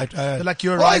VML. They're like,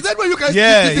 you're right. Is that where you guys did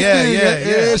this thing?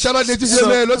 Yeah. Shout out Native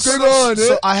VML. What's going on?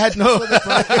 So I had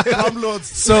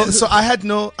so I had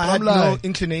no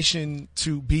inclination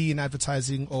to be in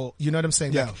advertising, or, you know what I'm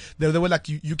saying? Yeah. Like, they were like,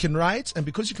 you can write, and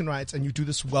because you can write and you do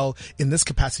this well in this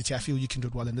capacity, I feel you can do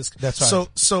it well in this. That's right.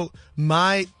 So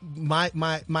my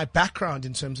background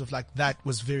in terms of like that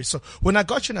was so when I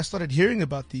got you and I started hearing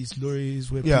about these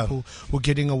Lourdes where people were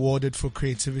getting awarded for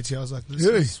creativity, I was like, what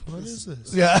is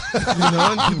this? Yeah. You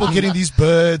know, and people getting these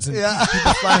birds and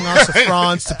people flying out to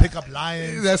France to pick up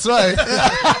lions. That's right. You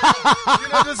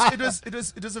know,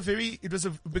 it was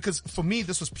because for me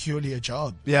this was purely a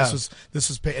job. Yeah. This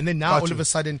was pay. And then now all of a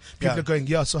sudden people are going,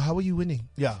 so how are you winning?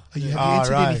 Yeah. Have you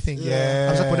entered anything? Yeah.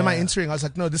 I was like, what am I entering? I was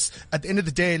like, no, this, at the end of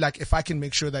the day, like, if I can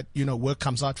make sure that, you know, work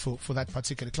comes out for that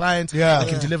particular client, I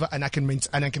can deliver and I can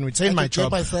retain my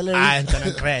job. I'm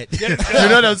gonna create. You know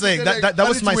what I'm saying? That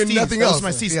was my thesis. That was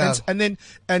my thesis. And then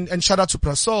shout out to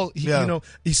Prasol. You know,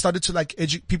 he started to like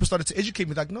people started to educate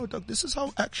me like, no, Doc, this is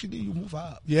how actually you move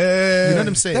up. Yeah. You know what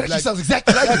I'm saying? That actually sounds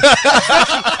exactly like it.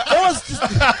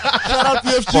 Shout out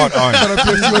PFG. Shout out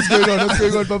PFG. What's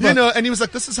going on, Papa? You know, and he was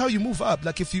like, this is how you move up.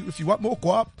 Like, if you want more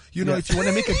guap, you know, if you want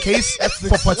to make a case if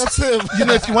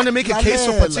you want to make a case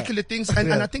for particular things,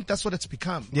 and I think that's what it's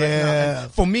become. Yeah. Right now.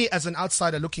 And for me, as an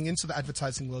outsider looking into the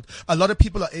advertising broadcasting world. A lot of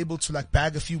people are able to like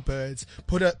bag a few birds,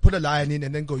 put a lion in,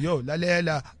 and then go, yo,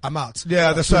 la, I'm out.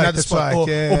 Yeah, that's right. That's right. Or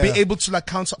be able to like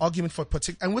counter argument for a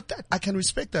particular. And with that, I can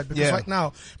respect that because right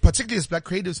now, particularly as black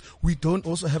creatives, we don't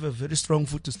also have a very strong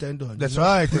foot to stand on. That's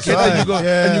right. That's right. And you go,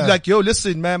 and you're like, yo,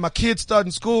 listen, man, my kids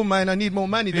starting school, man, I need more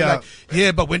money. They're like,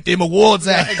 yeah, but when them awards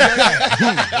at,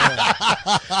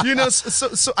 you know,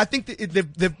 so I think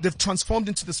they've transformed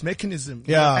into this mechanism.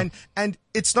 Yeah. And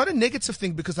it's not a negative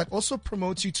thing because that also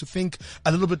promotes you to think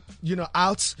a little bit, you know,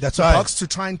 out That's the right. box to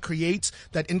try and create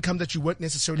that income that you weren't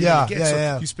necessarily going to get.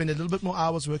 So you spend a little bit more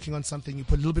hours working on something, you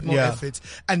put a little bit more effort.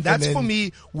 And that's for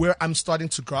me where I'm starting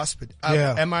to grasp it.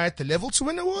 Am I at the level to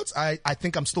win awards? I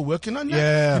think I'm still working on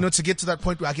that, you know, to get to that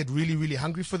point where I get really, really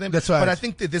hungry for them. That's right. But I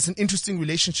think that there's an interesting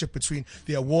relationship between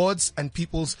the awards and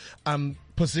people's,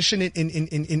 position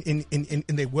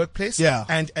in their workplace,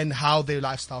 and how their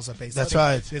lifestyles are based. That's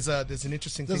right. There's an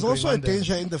interesting. There's thing also a going on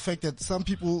danger there. in the fact that some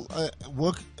people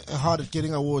work hard at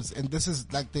getting awards, and this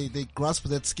is like they grasp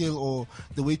that skill or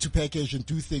the way to package and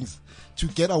do things to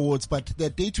get awards, but their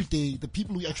day to day, the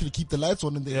people who actually keep the lights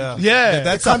on in the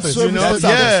that's can't suffers, service you know? the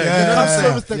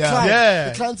client. Yeah.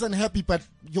 The client's unhappy, but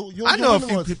I know a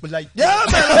few people like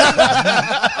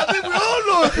I think we all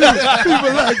know a few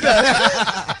people like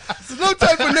that. There's no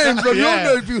time for names, but we all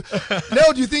know a few.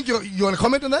 Now, do you think you want to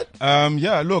comment on that?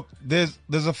 Yeah, look, there's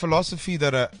a philosophy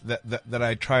that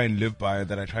I try and live by,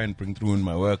 that I try and bring through in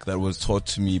my work, that was taught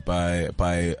to me by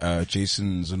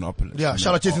Jason Xenopoulos. Yeah,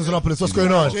 shout out Jason Xenopoulos. What's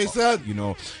going on? Jason. You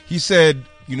know, he said,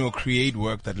 you know, create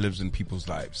work that lives in people's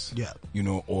lives. Yeah. You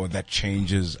know, or that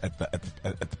changes at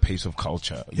the pace of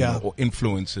culture. You know, or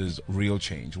influences real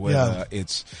change, whether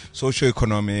it's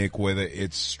socioeconomic, whether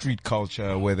it's street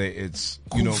culture, whether it's,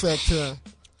 you know, factor.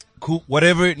 Cool,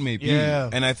 whatever it may be. Yeah.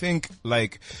 And I think,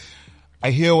 like, I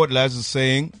hear what Laz is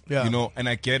saying, Yeah. you know, and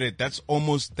I get it.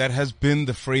 That has been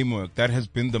the framework, that has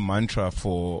been the mantra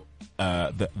for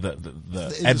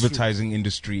the advertising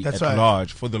industry That's at right.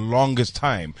 large for the longest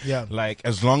time. Yeah. Like,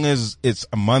 as long as it's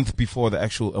a month before the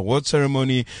actual award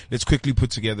ceremony, let's quickly put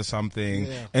together something,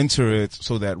 enter it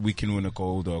so that we can win a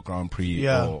gold or Grand Prix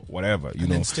or whatever, you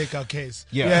know. and stake our case.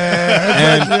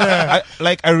 And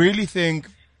I really think,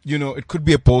 you know, it could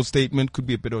be a bold statement, could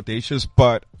be a bit audacious,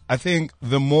 but I think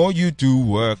the more you do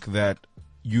work that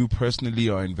you personally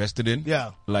are invested in,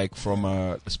 like from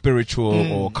a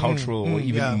spiritual or cultural or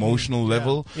even emotional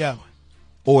level,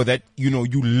 or that, you know,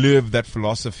 you live that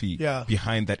philosophy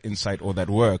behind that insight or that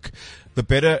work, the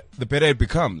better it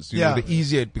becomes, you know, the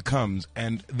easier it becomes,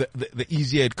 and the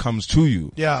easier it comes to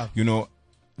you. You know,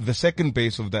 the second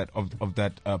base of that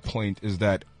point is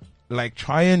that, like,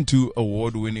 try and do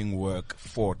award-winning work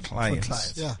for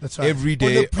clients. That's right.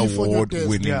 Everyday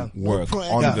award-winning work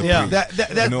on the brief.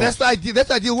 That's the idea. That's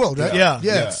the ideal world, right?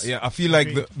 Yeah. I feel like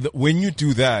when you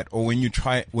do that, or when you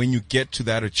get to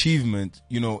that achievement,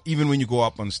 you know, even when you go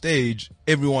up on stage,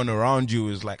 everyone around you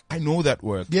is like, I know that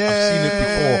work. I've seen it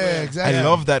before. Exactly. I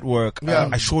love that work.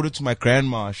 I showed it to my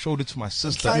grandma. I showed it to my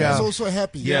sister. Client is also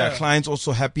happy. Clients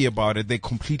also happy about it. They're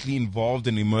completely involved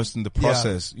and immersed in the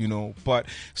process, you know, but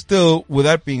still, with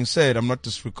that being said, I'm not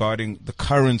disregarding the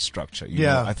current structure. You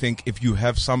know? I think if you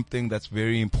have something that's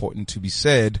very important to be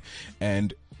said,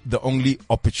 and the only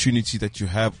opportunity that you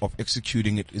have of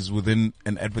executing it is within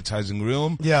an advertising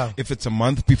realm. If it's a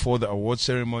month before the award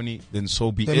ceremony, then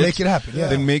so be it. Then make it happen.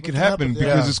 Then make it happen,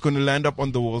 because it's going to land up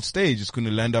on the world stage. It's going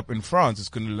to land up in France. It's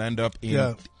going to land up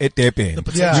in Etepe.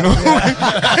 You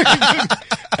know?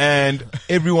 And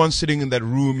everyone sitting in that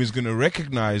room is going to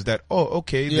recognize that, oh,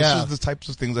 okay, this is the types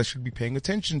of things I should be paying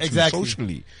attention to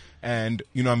socially. And,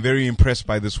 you know, I'm very impressed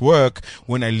by this work.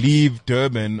 When I leave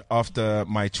Durban after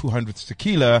my 200th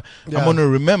tequila, I'm going to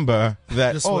remember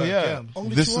that, this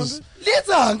is... A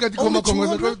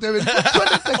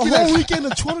whole weekend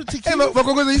of 200 tequila.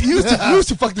 You used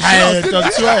to fuck the shit out.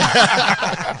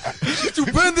 You used to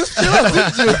burn this shit out,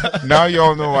 didn't you? Now you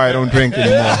all know why I don't drink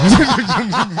anymore.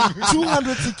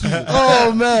 200 tequila.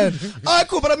 Oh, man. All right,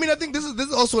 cool. But I mean, I think this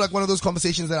is also like one of those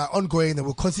conversations that are ongoing that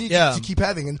we'll continue to keep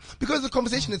having. And because the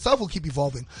conversation itself will keep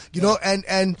evolving, you know,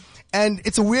 and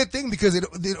it's a weird thing because it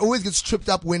always gets tripped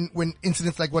up when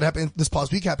incidents like what happened this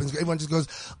past week happens. Everyone just goes,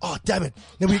 oh, damn it.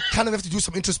 Then we kind of have to do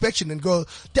some introspection and go,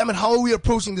 damn it, how are we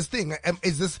approaching this thing?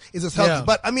 Is this healthy?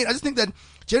 But I mean, I just think that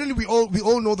generally we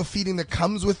all know the feeling that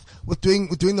comes with doing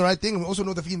the right thing, and we also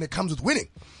know the feeling that comes with winning,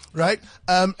 right?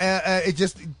 It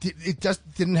just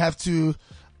didn't have to.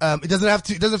 It doesn't have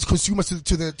to consume us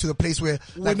to the place where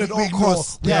like, win at all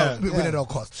costs. Win at all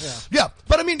costs. Yeah.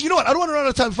 But I mean, you know what? I don't want to run out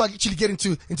of time before I actually get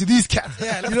into these cats.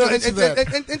 You know,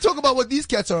 and talk about what these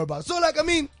cats are about. So like, I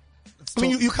mean, I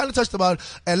mean, you kind of touched about,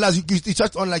 Laz, you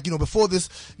touched on, like, before this,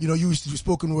 you used to do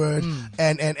spoken word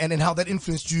and how that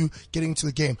influenced you getting into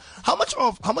the game. How much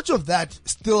of that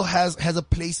still has a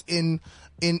place in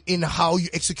how you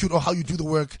execute or how you do the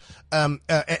work at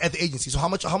the agency? So how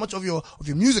much of your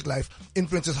music life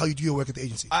influences how you do your work at the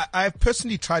agency? I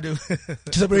personally try to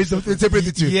separate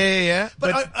the two. Yeah.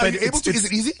 But are you able to? Is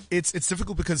it easy? It's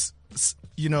difficult because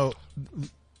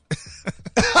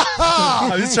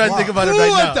I'm just trying to think about it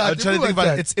right now. I'm trying to think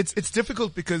about it. It's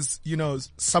difficult because,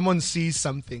 someone sees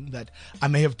something that I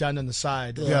may have done on the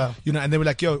side. Yeah. And they were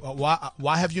like, yo,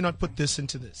 why have you not put this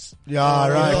into this? Yeah,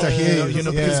 right. I hear you.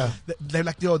 Because they're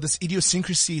like, yo, this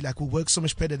idiosyncrasy, like, will work so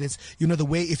much better. There's, the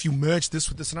way if you merge this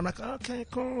with this. And I'm like, okay,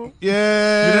 cool.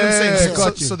 Yeah. You know what I'm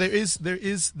saying? So there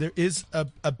is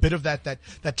a bit of that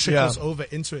trickles over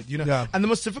into it, Yeah. And the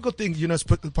most difficult thing,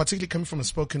 particularly coming from a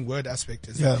spoken word aspect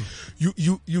is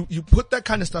you put that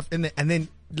kind of stuff in there, and then,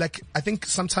 like, I think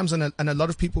sometimes and a lot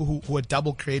of people who are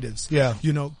double creatives,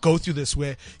 go through this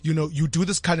where, you do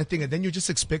this kind of thing and then you're just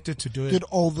expected to do it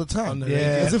all the time.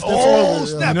 As if that's all,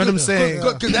 you know what I'm saying?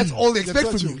 Because that's all they expect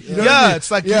from you.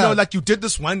 It's like, like you did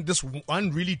this one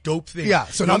really dope thing. Yeah.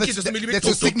 So now that's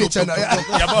your signature now.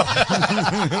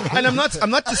 And I'm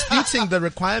not disputing the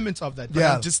requirements of that. But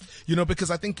I'm just,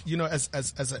 because I think, as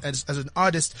an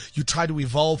artist, you try to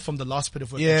evolve from the last bit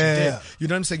of work that you did. You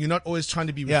know what I'm saying? You're not always trying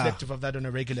to be reflective of that on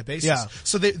a regular basis. Yeah.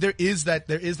 So there is that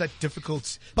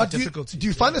difficulty. But do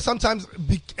you find that sometimes,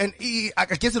 and I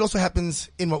guess it also happens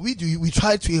in what we do, we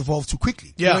try to evolve too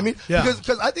quickly. You know what I mean? Yeah.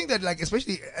 Because I think that, like,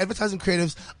 especially advertising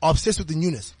creatives are obsessed with the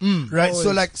newness. Right?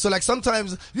 Always. So like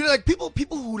sometimes, like people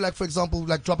who, like, for example,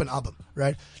 like drop an album,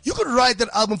 right? You could write that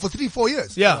album for 3-4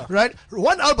 years. Yeah. Right?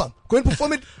 One album. Go and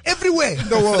perform it everywhere.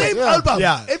 The world. Same album.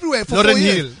 Yeah. Everywhere for Not 4 a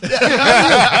years. 10,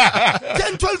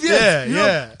 12 years.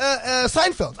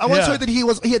 Seinfeld. I once heard that he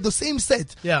had the same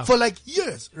set for like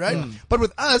years, right? But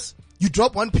with us, you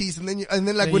drop one piece and then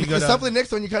like when it's something the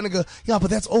next one, you kind of go, but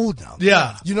that's old now.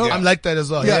 Yeah. I'm like that as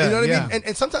well. Yeah. You know what I mean?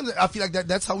 And sometimes I feel like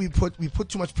that's how we put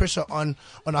too much pressure on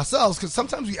ourselves, because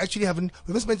sometimes we actually haven't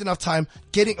spent enough time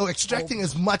extracting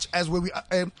as much as where we are,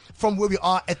 from where we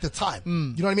are at the time.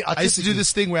 You know what I mean? I used to do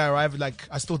this thing where I arrive, like,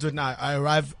 I still do it now. I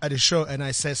arrive at a show and I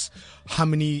assess how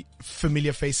many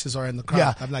familiar faces are in the crowd.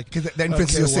 Yeah. I'm like, that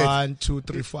influences your set. 1, 2,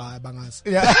 3, 4, bangas.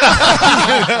 Yeah.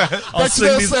 I'll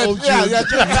sing these old tunes.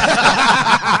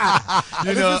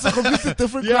 If it's a completely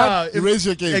different crowd, you raise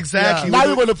your game. Exactly. Now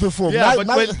you want to perform. Yeah, but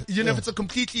when, if it's a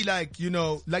completely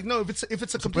if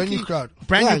it's a completely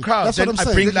brand new crowd, that's then what I'm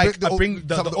I saying. bring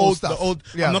the old stuff.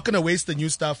 Yeah. I'm not gonna waste the new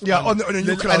stuff. Yeah, on the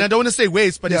new crowd. And I don't want to say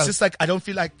waste, but it's just like I don't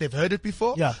feel like they've heard it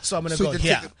before. Yeah. So I'm gonna go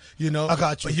here. I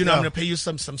got you. But, I'm gonna play you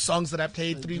some songs that I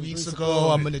played 3 weeks ago.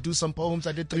 I'm gonna do some poems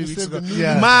I did 3 weeks ago.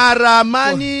 Yeah. Mara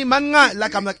mani manga.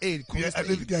 Like I'm like, hey, cool.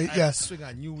 Swing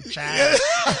a new child.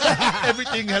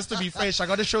 Everything has to be fresh. I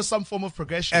got to show some form of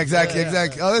progression. Exactly.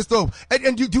 Oh, that's dope.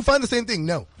 And do you find the same thing?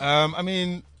 No. I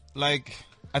mean, like,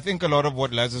 I think a lot of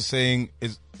what Laz is saying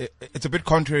is it's a bit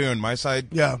contrary on my side.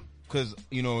 Yeah. Because,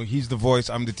 he's the voice,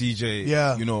 I'm the DJ.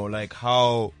 Yeah. Like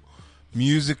how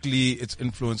musically it's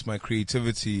influenced my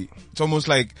creativity. It's almost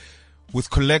like with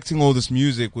collecting all this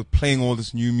music, with playing all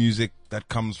this new music that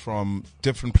comes from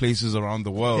different places around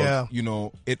the world,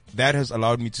 that has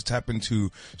allowed me to tap into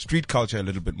street culture a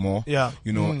little bit more. Yeah.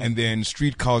 And then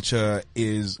street culture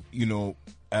is,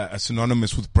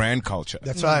 synonymous with brand culture.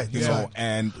 That's right.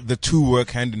 And the two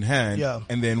work hand in hand. Yeah.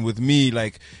 And then with me,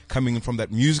 like, coming from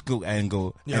that musical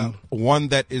angle, and one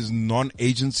that is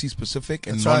non-agency specific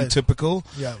and non-typical,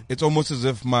 it's almost as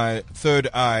if my third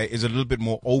eye is a little bit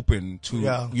more open to,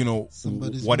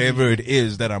 whatever it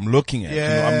is that I'm looking at.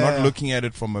 I'm not looking at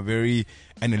it from a very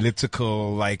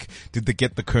analytical, like, did they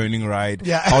get the kerning right?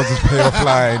 Yeah. How's this payoff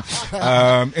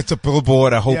line? It's a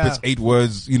billboard. I hope it's 8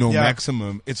 words,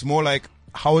 maximum. It's more like,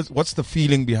 what's the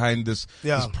feeling behind this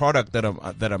product that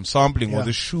I'm sampling, or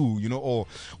the shoe, or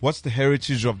what's the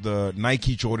heritage of the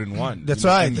Nike Jordan 1? That's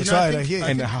right. I hear.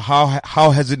 And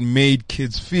how has it made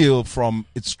kids feel from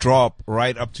its drop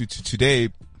right up to today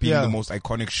being the most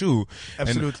iconic shoe?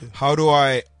 Absolutely. And how do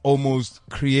I almost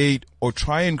create or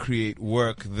try and create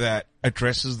work that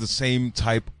addresses the same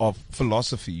type of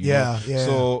philosophy? You know?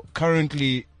 So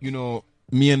currently,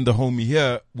 me and the homie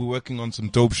here, we're working on some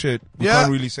dope shit. We can't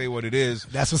really say what it is.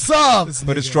 That's what's up.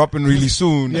 But it's dropping really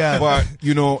soon. Yeah. But,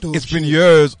 it's been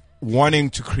years wanting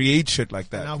to create shit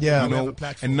like that. Now you know,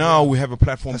 and now we have a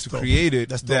platform to create it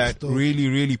that really,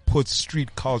 really puts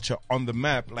street culture on the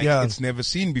map like it's never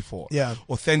seen before.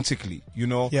 Authentically, you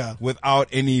know, without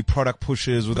any product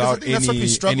pushes, without any, that's what we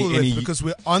struggle with because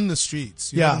we're on the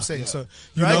streets. You know what I'm saying? So,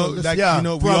 you know, like, you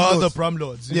know, we are the Brum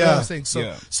Lords. You know what I'm saying?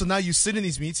 So now you sit in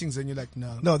these meetings and you're like,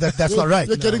 no, that's not right.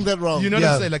 You're getting that wrong. You know what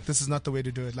I'm saying? Like, this is not the way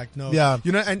to do it. Like, no.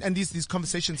 You know, and these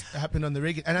conversations happen on the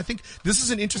regular. And I think this is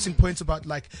an interesting point about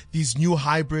like these new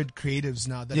hybrid creatives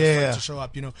now that are starting to show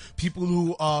up. You know, people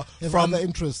who are have from other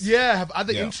interests. have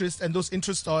other interests, and those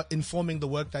interests are informing the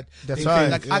work that that's they right.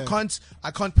 Like I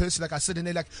can't personally, like I sit in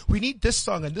there like, we need this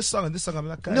song and this song and this song. I'm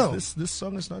like, guys, this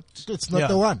song is not. It's not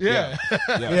the one.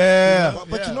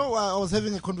 But you know, I was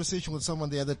having a conversation with someone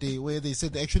the other day where they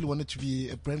said they actually wanted to be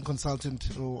a brand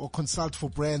consultant or consult for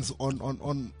brands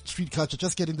on street culture,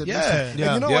 just getting the message.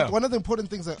 And you know what? One of the important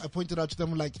things I pointed out to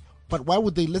them, like, but why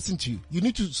would they listen to you? You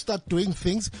need to start doing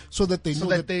things so that they know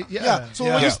that. So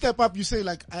when you step up, you say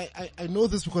like, I know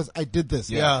this because I did this.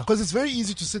 Because it's very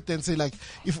easy to sit there and say like,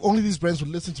 if only these brands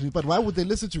would listen to me, but why would they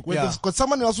listen to you? Because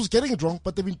someone else was getting it wrong,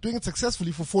 but they've been doing it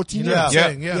successfully for 14 years.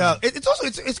 It's also,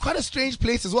 it's quite a strange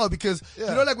place as well because, you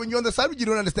know, like when you're on the side when you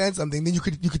don't understand something, then you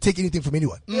could take anything from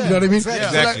anyone. You know what I mean?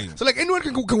 Exactly. So like anyone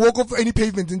can walk off any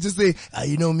pavement and just say,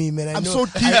 you know me, man. I'm so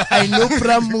deep. I know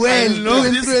from when.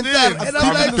 And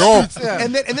I'm like,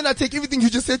 and then I take everything you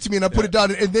just said to me and I put it down,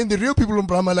 and then the real people in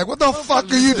Brahma are like, what the fuck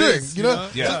are you doing? You know?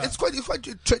 So it's quite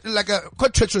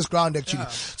quite treacherous ground actually.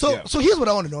 So here's what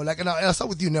I want to know, like, and I'll start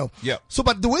with you now. So,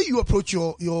 but the way you approach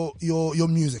your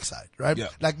music side, right?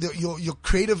 Like your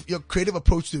creative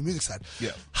approach to the music side.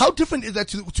 How different is that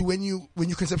to when you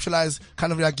conceptualize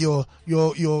kind of like your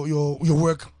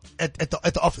work at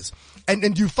the office?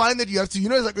 And do you find that you have to, you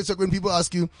know, it's like when people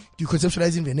ask you, do you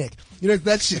conceptualize in Vernac? You know, it's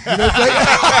that shit. You know, it's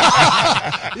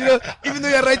like, you know, even though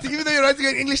you're writing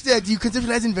in English there, do you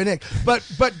conceptualize in Vernac?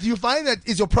 But do you find that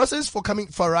is your process for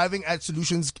arriving at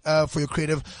solutions, for your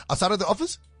creative outside of the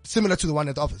office similar to the one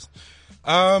at the office?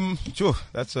 Sure.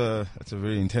 That's a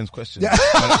very intense question.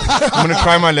 I'm gonna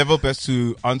try my level best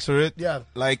to answer it.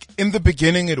 Like in the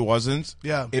beginning, it wasn't.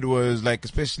 It was like,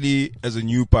 especially as a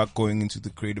new buck going into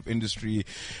the creative industry,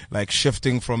 like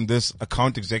shifting from this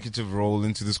account executive role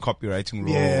into this copywriting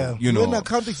role. You know, you're an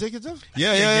account executive.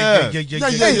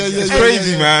 It's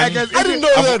crazy, man. I didn't know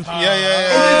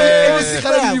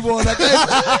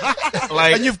that.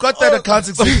 Like, and you've got that account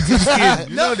executive skin.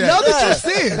 You know that. Now that you're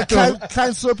saying,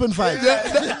 client serpent fight.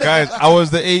 Guys, I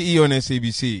was the AE on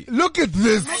SABC. Look at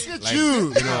this. Look at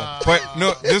you. But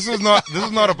no, this is not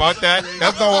about that.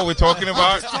 That's not what we're talking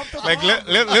about. Like,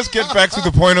 let's get back to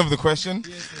the point of the question.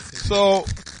 So,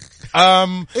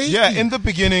 in the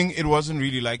beginning, it wasn't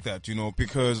really like that, you know,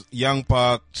 because young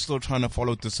Park still trying to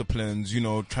follow disciplines, you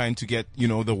know, trying to get, you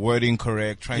know, the wording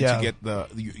correct, trying to get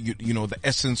you know, the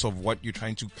essence of what you're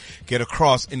trying to get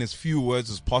across in as few words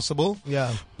as possible.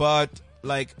 But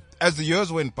like, as the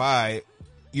years went by,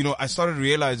 you know, I started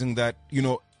realizing that, you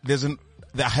know, that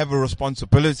I have a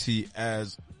responsibility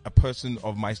as a person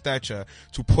of my stature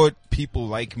to put people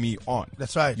like me on.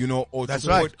 That's right. You know, or that's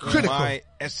to put my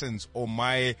essence or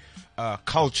my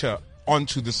culture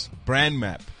onto this brand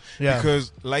map.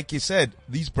 Because like you said,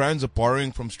 these brands are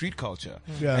borrowing from street culture.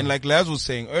 And like Laz was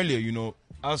saying earlier, you know,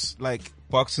 us like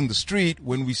bucks in the street,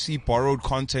 when we see borrowed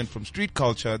content from street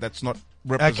culture that's not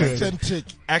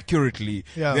represented accurately,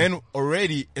 then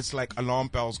already it's like alarm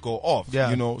bells go off.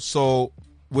 You know, so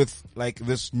with like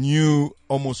this new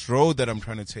almost road that I'm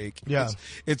trying to take,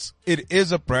 it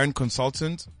is a brand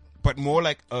consultant, but more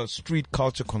like a street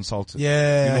culture consultant. You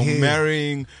know,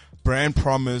 marrying brand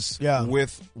promise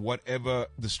with whatever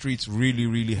the streets really,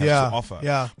 really have to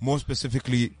offer. More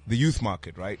specifically, the youth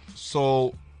market, right?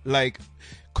 So like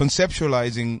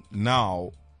conceptualizing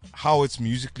now how it's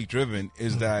musically driven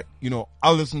is that, you know,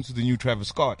 I'll listen to the new Travis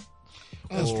Scott.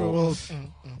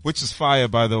 Which is fire,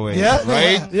 by the way.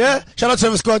 Right? Shout out to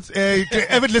Travis Scott,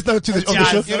 avid listener to the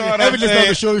show. You know what I'm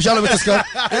saying? Shout out to Scott.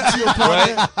 That's your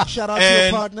partner. Right? Shout out to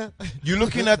your partner. You're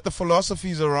looking at the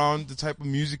philosophies around the type of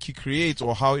music he creates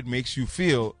or how it makes you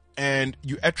feel, and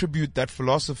you attribute that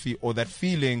philosophy or that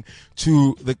feeling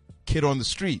to the kid on the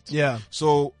street.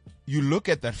 So you look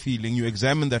at that feeling, you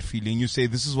examine that feeling, you say,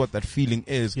 this is what that feeling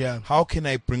is. How can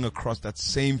I bring across that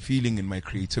same feeling in my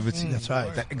creativity? That's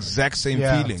right. That exact same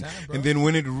feeling. And then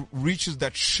when it reaches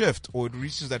that shift, or it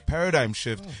reaches that paradigm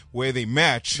shift where they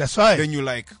match, that's right, then you're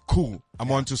like, cool,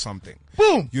 I'm onto something.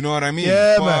 Boom! You know what I mean?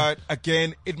 But man,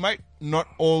 again, it might not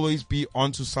always be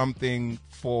onto something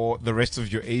for the rest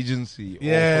of your agency or for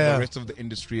the rest of the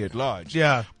industry at large.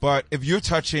 But if you're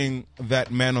touching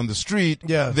that man on the street,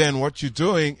 then what you're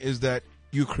doing is that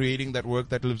you're creating that work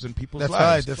that lives in people's That's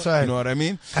lives. That's right. You know what I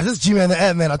mean? Guys, this is G-Man the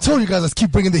Ad Man. I told you guys, let's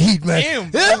keep bringing the heat, man.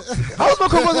 Damn. Yeah? How's my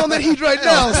co-host on that heat right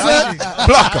now, son?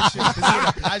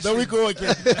 Blocker. There we go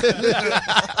again.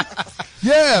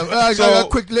 Yeah,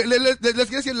 quick. Let's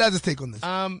get Laz's take on this.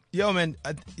 Yo, man,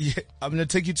 I'm gonna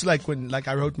take you to like when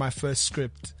I wrote my first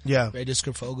script. Yeah, radio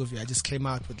script for Ogilvy. I just came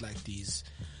out with like these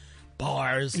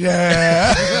bars.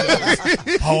 Yeah,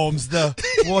 poems. The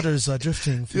waters are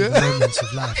drifting through the moments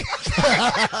of life.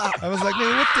 I was like,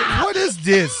 man, what is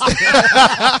this?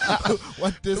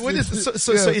 What is this?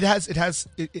 So it has.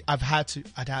 I've had to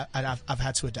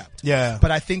adapt. Yeah, but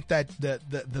I think that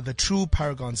the true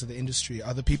paragons of the industry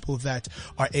are the people that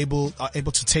are able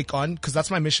to take on, because that's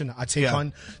my mission. I take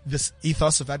on this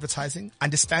ethos of advertising,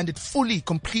 understand it fully,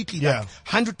 completely, like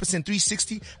 100%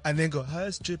 360, and then go,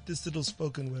 let's drip this little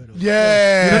spoken word over.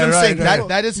 Yeah, you know what I'm saying? Right.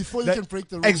 That is before you can break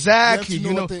the rules. Exactly.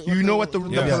 You know what the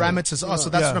parameters are. So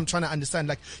that's what I'm trying to understand.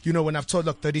 Like, when I've told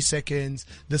 30 seconds,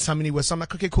 this how many words. So I'm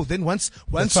like, okay, cool. Then once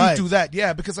you do that,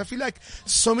 because I feel like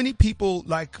so many people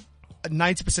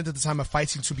 90% of the time are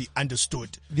fighting to be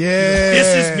understood. Yeah, this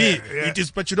is me. Yeah. It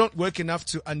is, but you don't work enough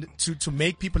to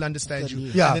make people understand you,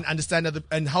 and then understand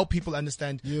and help people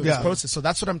understand this process. So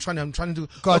that's what I'm trying to do.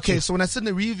 Gotcha. Okay, so when I sit in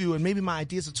a review and maybe my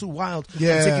ideas are too wild, I'm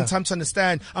taking time to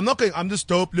understand. I'm not going, I'm this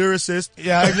dope lyricist.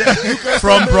 Yeah,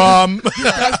 from Brom.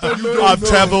 I've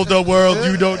traveled the world.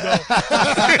 You don't know.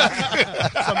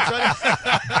 So I'm trying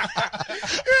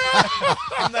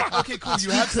I'm like, okay, cool. You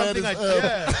have something you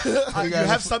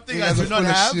have something I do not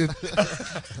have.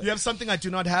 You have something I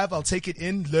do not have. I'll take it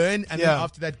in, learn, and then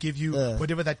after that give you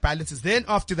whatever that balance is. Then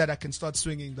after that I can start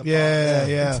swinging the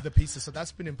into the pieces. So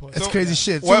that's been important. That's crazy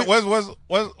shit. So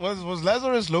was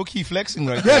Lazarus low key flexing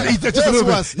right there? Yeah, just a little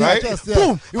bit. Right?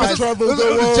 Boom.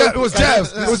 It was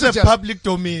jabs. It was a public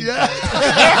domain. Yeah.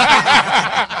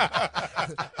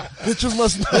 Bitches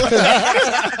must know.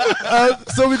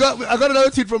 So I got another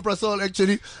tweet from Prasol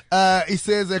actually. He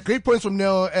says, great points from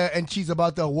Neo and Cheese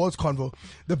about the awards convo.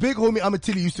 The big homie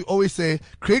Amatili used to always say,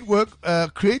 create work,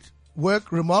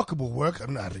 remarkable work,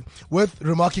 worth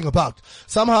remarking about.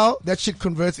 Somehow that shit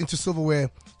converts into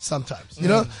silverware sometimes, you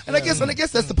know? And I guess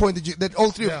that's the point that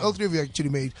all three of you actually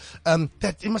made.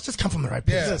 That it must just come from the right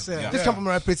place. Just come from the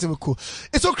right place and we're cool.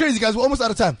 It's so crazy, guys. We're almost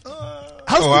out of time.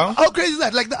 How crazy is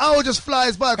that? Like the hour just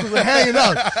flies by because we're hanging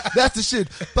out. That's the shit.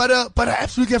 But I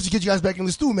absolutely have to get you guys back in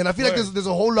the stew, man. I feel like there's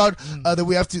a whole lot that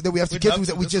we have to get through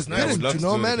that we just didn't. You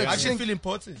know, man. I actually feel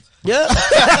important. Yeah.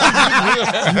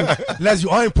 Laz, you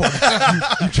are important.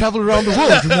 You travel around the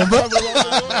world, remember?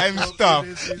 I'm stuff.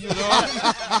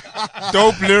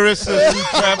 Dope lyricist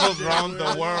who travels around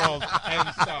the world.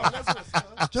 I'm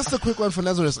stuff. Just a quick one for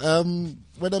Lazarus.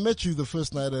 When I met you the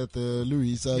first night at the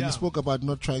Louis, you spoke about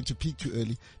not trying to peak too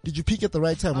early. Did you peak at the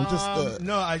right time?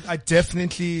 No, I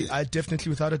definitely,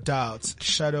 without a doubt,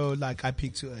 Shadow, I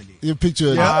peaked too early. You peaked too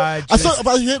early? Yeah. I thought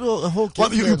about you had a whole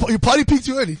you probably peaked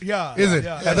too early? Yeah. Is it?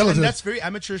 Yeah, that's very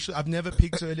amateurish. I've never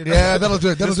peaked too early. Yeah, that'll do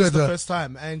it. This is the first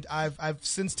time. And I've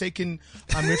since taken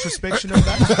retrospection of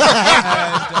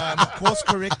that and course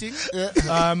correcting.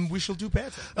 We shall do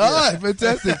better. All right,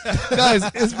 fantastic. Guys,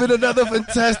 it's been another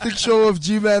fantastic show of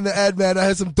G-Man the Ad Man. I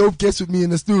had some dope guests with me in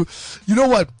the studio. You know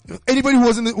what? Anybody who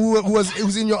was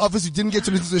in your office who didn't get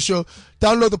to listen to the show,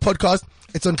 download the podcast.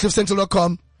 It's on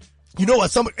cliffcentral.com. You know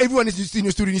what? Everyone in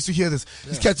your studio needs to hear this.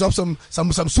 These cats up some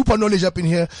super knowledge up in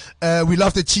here. We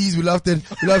laughed at Cheese. We laughed at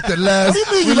Laz.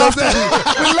 We laughed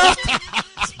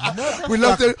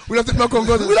at Malcolm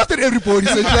God. We laughed at everybody.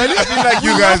 I feel like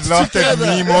you guys laughed at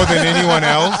me more than anyone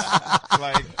else.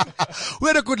 We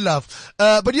had a good laugh.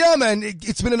 But yeah, man,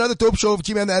 it's been another dope show of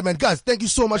G-Man the Ad Man. Guys, thank you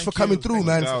so much for coming through,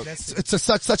 man. It's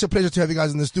such a pleasure to have you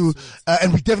guys in the studio.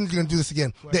 And we're definitely going to do this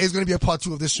again. There is going to be a part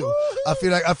 2 of this show. I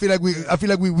feel like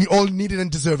we all need it and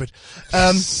deserve it.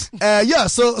 So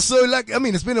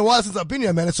it's been a while since I've been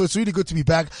here, man. So it's really good to be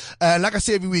back. Like I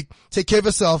say every week, take care of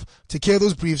yourself, take care of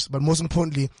those briefs, but most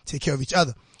importantly, take care of each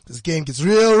other. This game gets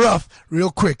real rough, real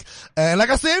quick. And like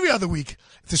I say every other week,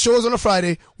 if the show is on a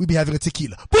Friday, we be having a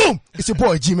tequila. Boom! It's your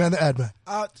boy, G-Man the Ad Man.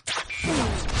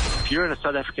 If you're in a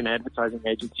South African advertising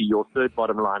agency, your third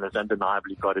bottom line has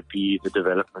undeniably got to be the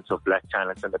development of black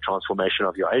talent and the transformation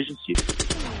of your agency.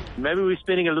 Maybe we're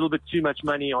spending a little bit too much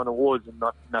money on awards and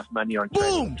not enough money on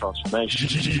training and transformation.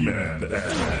 G-Man the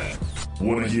Ad Man.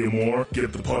 Want to hear more?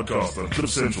 Get the podcast on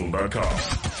cliffcentral.com.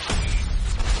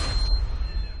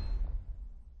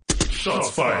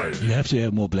 Shots fired. You have to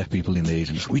have more black people in the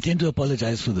agency. We tend to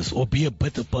apologize for this or be a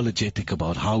bit apologetic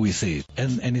about how we say it.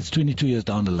 And it's 22 years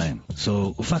down the line.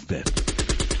 So fuck that.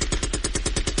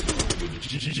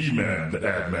 G-Man the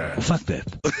Ad Man. Fuck that.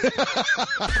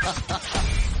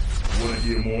 Want to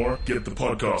hear more? Get the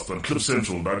podcast on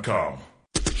CliffCentral.com.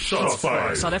 Shots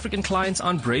fired. South African clients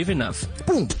aren't brave enough.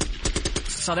 Boom.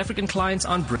 South African clients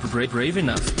aren't brave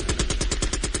enough.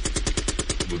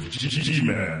 With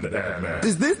G-Man, the Ad Man.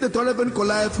 Is this the Donovan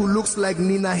Goliath who looks like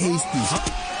Nina Hasty?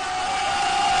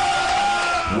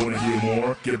 Want to hear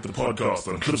more? Get the podcast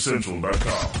on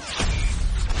CliffCentral.com.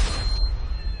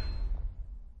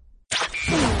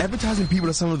 Advertising people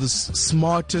are some of the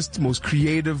smartest, most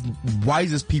creative,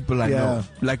 wisest people I know.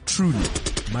 Like truly.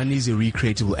 Money is a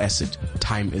recreatable asset.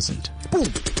 Time isn't. Boom.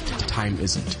 Time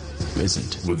isn't.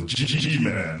 With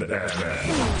G-Man, the Ad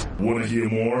Man. Want to hear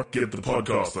more? Get the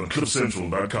podcast on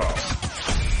CliffCentral.com.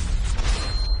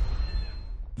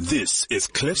 This is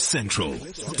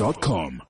CliffCentral.com.